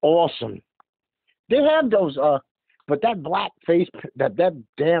was awesome. They have those but that black face, that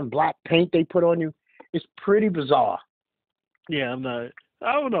damn black paint they put on you, it's pretty bizarre. Yeah,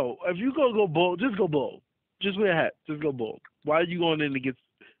 I don't know. If you go bald, just go bald. Just wear a hat. Just go bald. Why are you going in to get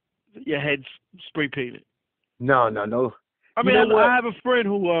your head spray painted? No. I mean, I have a friend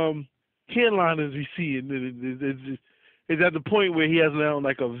who hairline as we see it is at the point where he has now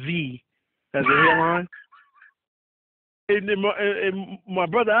like a V as a hairline. And my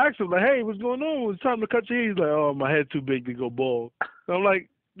brother asked him, like, hey, what's going on? It's time to cut your hair. He's like, oh, my head's too big to go bald. And I'm like,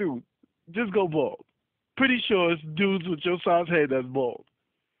 dude, just go bald. Pretty sure it's dudes with your size head that's bald.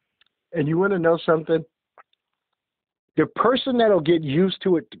 And you want to know something? The person that'll get used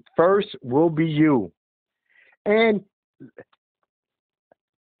to it first will be you. And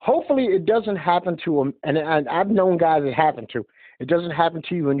hopefully it doesn't happen to them. And I've known guys it happened to. It doesn't happen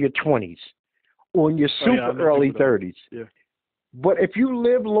to you in your 20s or in your super early 30s. Yeah. But if you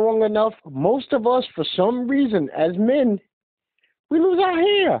live long enough, most of us, for some reason, as men, we lose our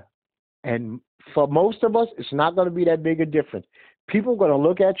hair. And for most of us, it's not going to be that big a difference. People are going to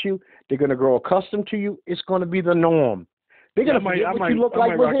look at you. They're going to grow accustomed to you. It's going to be the norm. They're going to forget what you look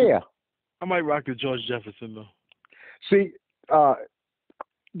like with hair. I might rock the George Jefferson, though. See,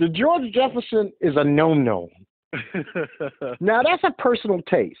 the George Jefferson is a no-no. Now, that's a personal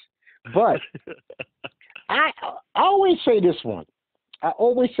taste. But I always say this one.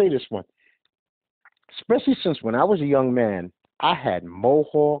 Especially since when I was a young man, I had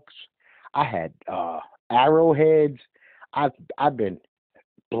mohawks. I had arrowheads. I've been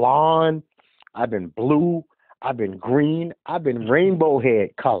blonde. I've been blue. I've been green. I've been rainbow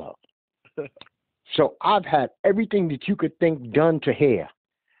head color. So I've had everything that you could think done to hair.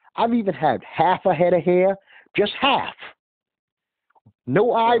 I've even had half a head of hair, just half.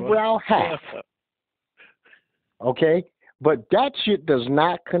 No eyebrow, half. Okay? But that shit does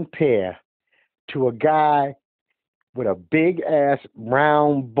not compare to a guy with a big-ass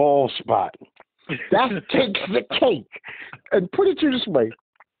round bald spot. That takes the cake. And put it to you this way.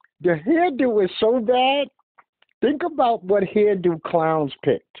 The hairdo is so bad, think about what hairdo clowns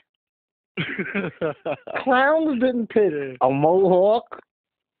picked. Clowns didn't pick a mohawk.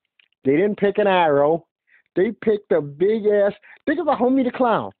 They didn't pick an arrow. They picked a big-ass... Think about Homie the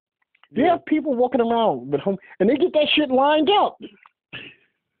Clown. There are people walking around with home, and they get that shit lined up.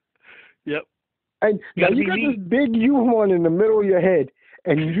 Yep. And now you got this big U-horn in the middle of your head,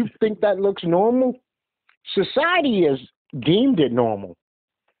 and you think that looks normal? Society has deemed it normal.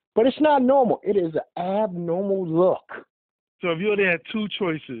 But it's not normal. It is an abnormal look. So if you only had two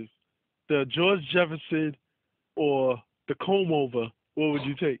choices, the George Jefferson or the comb-over, what would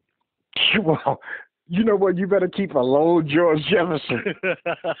you take? Well, you know what? You better keep a low George Jefferson.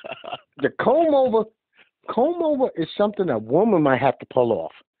 The comb-over is something a woman might have to pull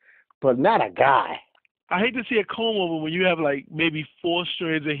off, but not a guy. I hate to see a comb-over when you have like maybe 4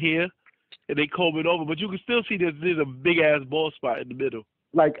 strands of hair and they comb it over, but you can still see there's a big-ass bald spot in the middle.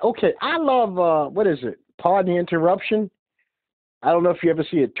 Like, okay, I love, what is it? Pardon the interruption. I don't know if you ever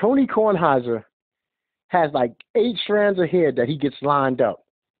see it. Tony Kornheiser has like 8 strands of hair that he gets lined up.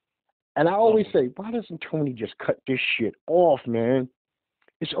 And I always say, why doesn't Tony just cut this shit off, man?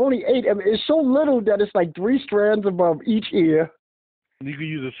 It's only 8. I mean, it's so little that it's like 3 strands above each ear. And you can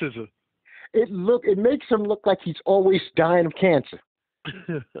use a scissor. It makes him look like he's always dying of cancer.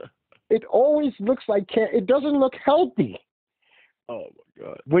 It always looks like it doesn't look healthy. Oh, my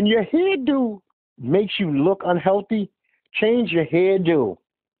God. When your hairdo makes you look unhealthy, change your hairdo.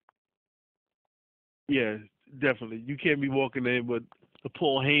 Yeah, definitely. You can't be walking in with the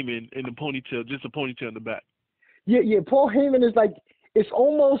Paul Heyman in the ponytail, just a ponytail in the back. Yeah. Paul Heyman is like, it's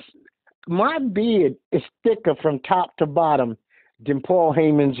almost, my beard is thicker from top to bottom than Paul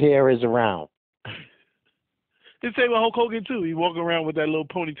Heyman's hair is around. The same with Hulk Hogan, too. He walk around with that little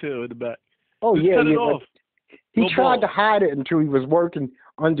ponytail in the back. Oh, just cut it off. He tried to hide it until he was working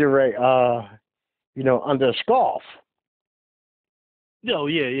under under a scarf. No,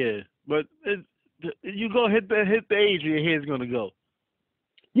 yeah. But you go hit the age where your hair's gonna go.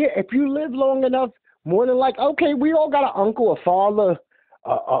 Yeah, if you live long enough, more than like, okay, we all got an uncle, a father,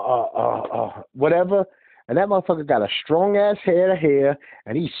 whatever, and that motherfucker got a strong ass head of hair,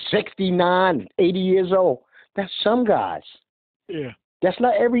 and he's 69, 80 years old. That's some guys. Yeah. That's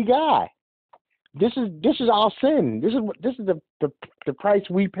not every guy. This is our sin. This is the price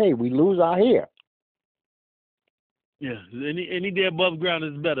we pay. We lose our hair. Yeah. Any day above ground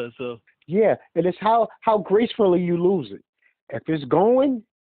is better. So. Yeah, and it's how gracefully you lose it. If it's going,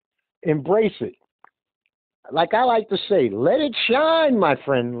 embrace it. Like I like to say, let it shine, my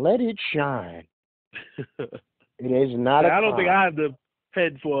friend. Let it shine. It is not. I don't think I have the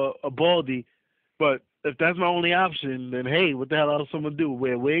head for a baldy, but if that's my only option, then hey, what the hell else someone do?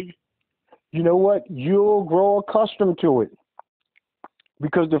 Wear a wig? You know what? You'll grow accustomed to it,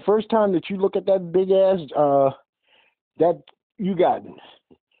 because the first time that you look at that big ass, that you got,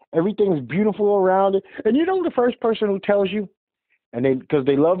 everything's beautiful around it, and you know the first person who tells you, and because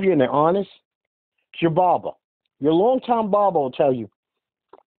they love you and they're honest, it's your barber. Your longtime barber will tell you,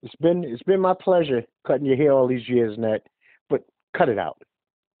 it's been my pleasure cutting your hair all these years and that, but cut it out.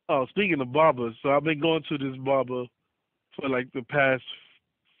 Oh, speaking of barbers, so I've been going to this barber for like the past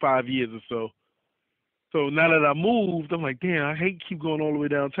 5 years or so. So now that I moved, I'm like, damn, I hate keep going all the way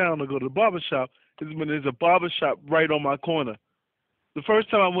downtown to go to the barber shop. There's a barber shop right on my corner. The first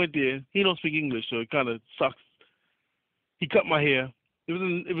time I went there, he don't speak English, so it kind of sucks. He cut my hair. It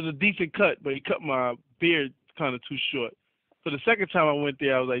was a decent cut, but he cut my beard kind of too short. So the second time I went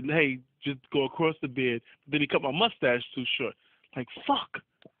there, I was like, hey, just go across the beard. But then he cut my mustache too short. Like, fuck.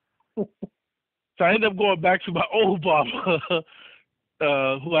 So I ended up going back to my old barber,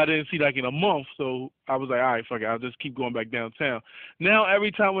 who I didn't see like in a month. So I was like, all right, fuck it. I'll just keep going back downtown. Now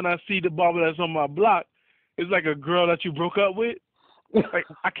every time when I see the barber that's on my block, it's like a girl that you broke up with. Like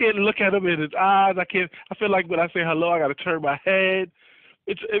I can't look at him in his eyes. I feel like when I say hello, I got to turn my head.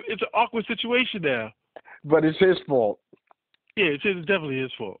 It's an awkward situation now. But it's his fault. Yeah, it's definitely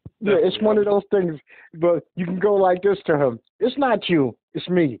his fault. Definitely. Yeah, it's one of those things. But you can go like this to him. It's not you. It's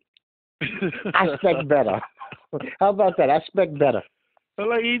me. I expect better. How about that? I expect better.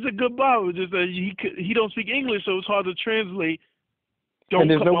 Like he's a good barber, just that he don't speak English, so it's hard to translate. Don't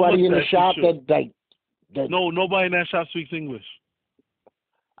and there's nobody in the shop that no, nobody in that shop speaks English.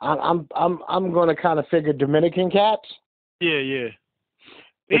 I'm gonna kind of figure Dominican cats. Yeah.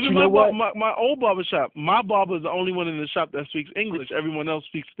 But even my old barber shop, my barber is the only one in the shop that speaks English. Everyone else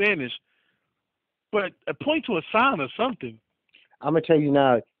speaks Spanish. But point to a sign or something. I'm gonna tell you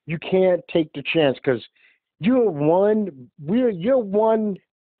now, you can't take the chance because you're one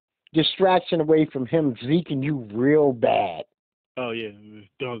distraction away from him zeking you real bad. Oh yeah,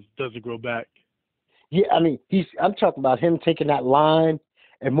 doesn't grow back. Yeah, I mean I'm talking about him taking that line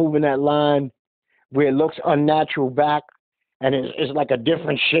and moving that line where it looks unnatural back, and it's like a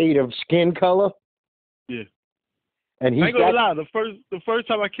different shade of skin color. Yeah. And I ain't gonna lie, the first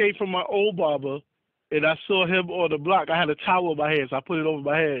time I came from my old barber and I saw him on the block, I had a towel on my head, so I put it over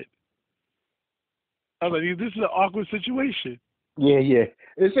my head. I was like, this is an awkward situation. Yeah.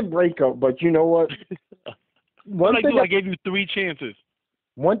 It's a breakup, but you know what? I gave you 3 chances.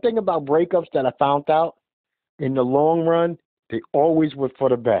 One thing about breakups that I found out, in the long run, they always were for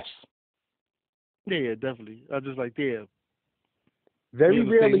the best. Yeah, definitely. I was just like, damn. Very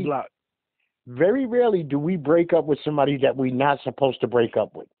rarely do we break up with somebody that we're not supposed to break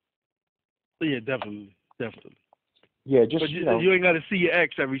up with. Yeah, definitely. Yeah, you ain't got to see your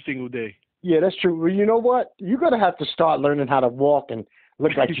ex every single day. Yeah, that's true. Well, you know what? You're going to have to start learning how to walk and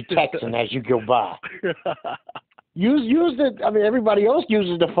look like you're texting as you go by. Use it. I mean, everybody else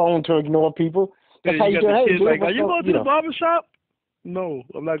uses the phone to ignore people. That's how you do it. Hey, like, are you going to the barber shop? No,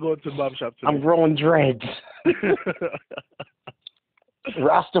 I'm not going to the barber shop today. I'm growing dreads.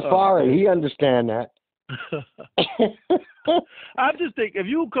 Rastafari, he understand that. I just think if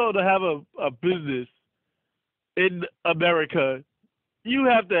you go to have a business in America, you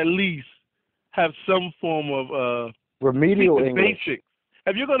have to at least have some form of remedial English. Basics.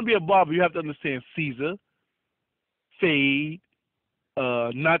 If you're going to be a barber, you have to understand Caesar, fade,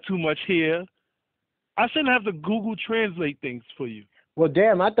 not too much hair. I shouldn't have to Google translate things for you. Well,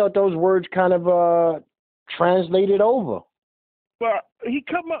 damn, I thought those words kind of translated over. But he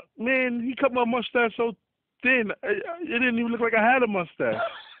cut my mustache so thin, it didn't even look like I had a mustache.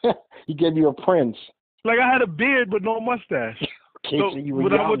 He gave you a prince. Like I had a beard but no mustache. So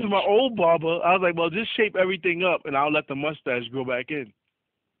when I went to my old barber, I was like, well, just shape everything up and I'll let the mustache grow back in.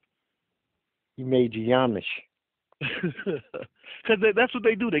 He made you Yamish. Because that's what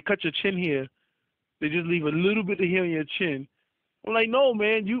they do. They cut your chin hair. They just leave a little bit of hair on your chin. I'm like, no,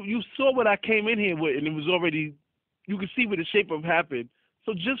 man, you saw what I came in here with, and it was already, you can see where the shape-up happened.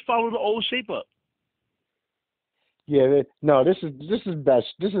 So just follow the old shape-up. Yeah, no, this is best.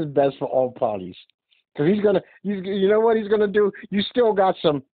 This is best for all parties. Because you know what he's gonna do? You still got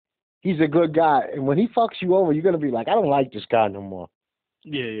some. He's a good guy, and when he fucks you over, you're gonna be like, I don't like this guy no more.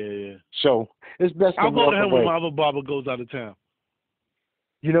 Yeah. So it's best to I'll go walk to him away. when my other barber goes out of town.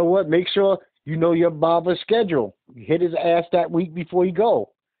 You know what? Make sure you know your barber's schedule. Hit his ass that week before you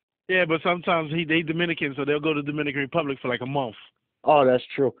go. Yeah, but sometimes they Dominican, so they'll go to Dominican Republic for like a month. Oh, that's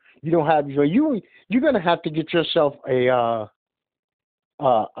true. You don't have you're gonna have to get yourself a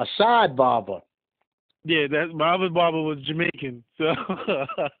side barber. Yeah, that my other barber was Jamaican, so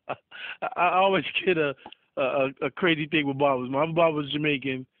I always get a crazy thing with barbers. My other barber was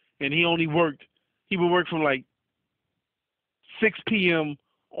Jamaican, and he would work from like 6 p.m.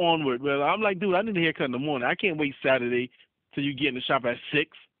 onward. Well, I'm like, dude, I need a haircut in the morning. I can't wait Saturday till you get in the shop at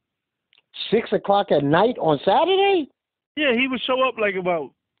 6. 6 o'clock at night on Saturday? Yeah, he would show up like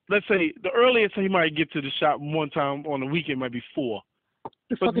about, let's say, the earliest he might get to the shop one time on the weekend might be 4.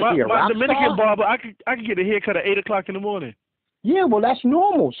 But my Dominican barber, I could get a haircut at 8 o'clock in the morning. Yeah, well, that's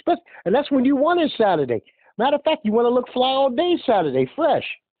normal, and that's when you want it Saturday. Matter of fact, you want to look fly all day Saturday, fresh.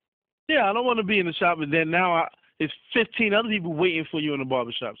 Yeah, I don't want to be in the shop, and then now it's 15 other people waiting for you in the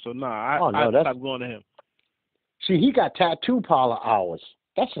barber shop. So I stopped going to him. See, he got tattoo parlor hours.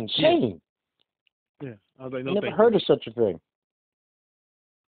 That's insane. Yeah. I was like, no, I never heard of such a thing.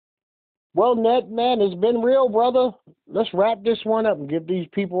 Well, Ned, man, it's been real, brother. Let's wrap this one up and give these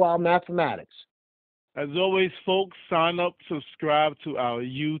people our mathematics. As always, folks, sign up, subscribe to our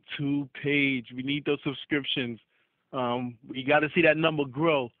YouTube page. We need those subscriptions. We got to see that number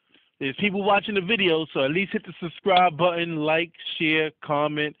grow. There's people watching the video, so at least hit the subscribe button, like, share,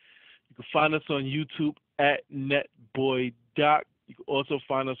 comment. You can find us on YouTube at NetBoyDoc. You can also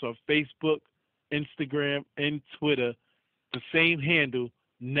find us on Facebook, Instagram, and Twitter. The same handle,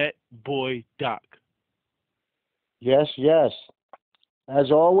 NetBoyDoc. Yes, yes.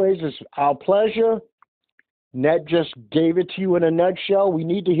 As always, it's our pleasure. Net just gave it to you in a nutshell. We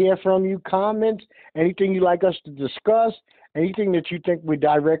need to hear from you. Comments, anything you'd like us to discuss, anything that you think we're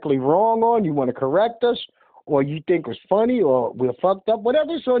directly wrong on, you want to correct us, or you think was funny, or we're fucked up,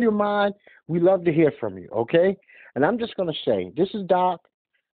 whatever's on your mind, we love to hear from you, okay? And I'm just going to say, this is Doc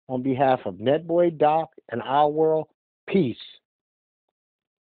on behalf of Netboy Doc and Ourworld. Peace.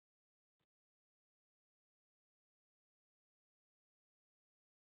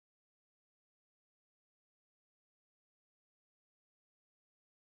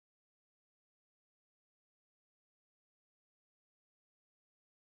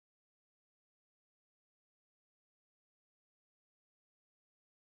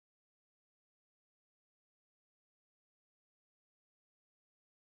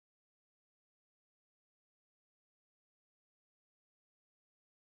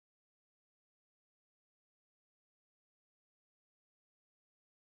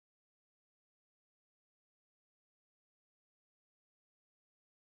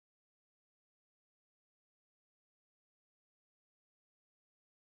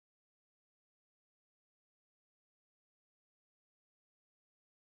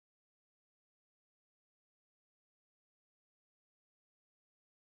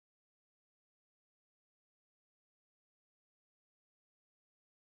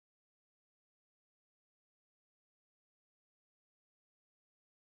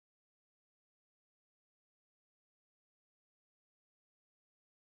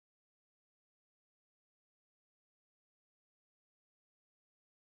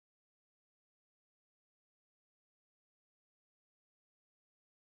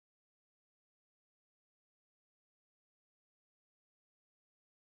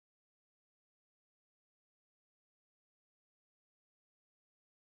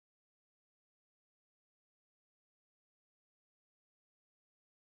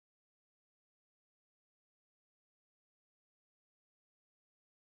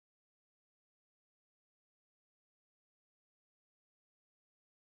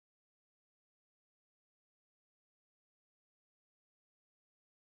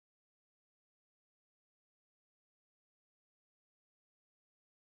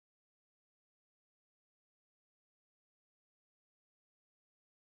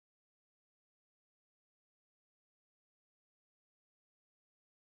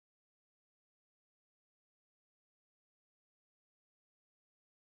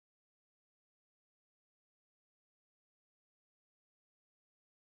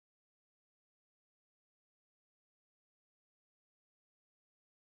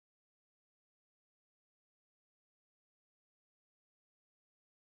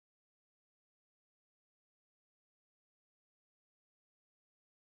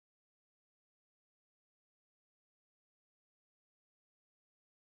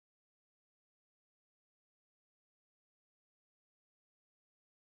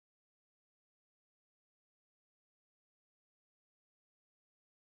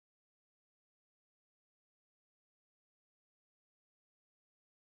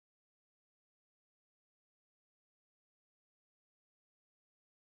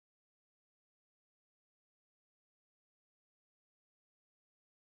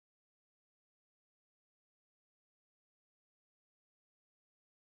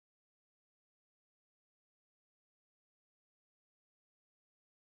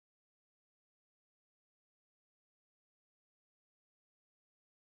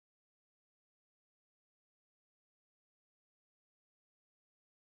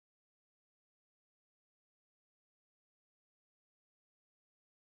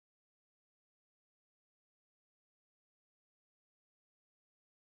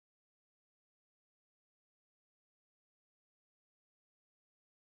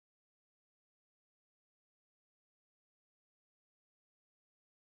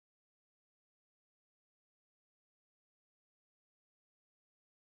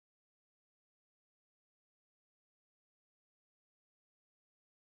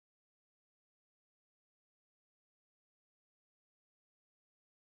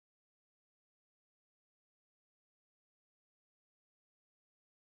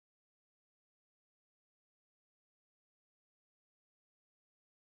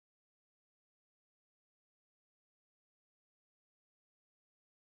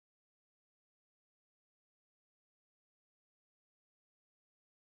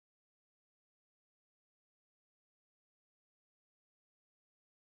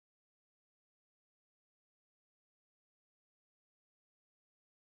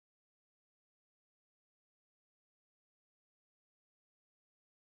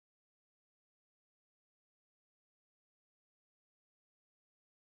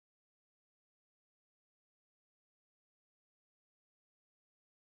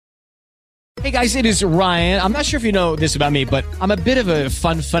 Hey guys, it is Ryan. I'm not sure if you know this about me, but I'm a bit of a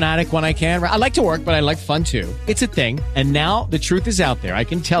fun fanatic when I can. I like to work, but I like fun too. It's a thing. And now the truth is out there. I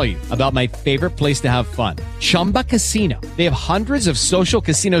can tell you about my favorite place to have fun. Chumba Casino. They have hundreds of social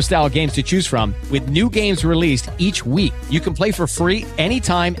casino style games to choose from with new games released each week. You can play for free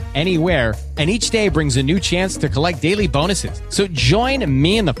anytime, anywhere. And each day brings a new chance to collect daily bonuses. So join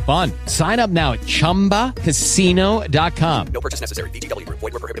me in the fun. Sign up now at ChumbaCasino.com. No purchase necessary. VGW Group.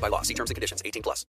 Void where prohibited by law. See terms and conditions. 18+.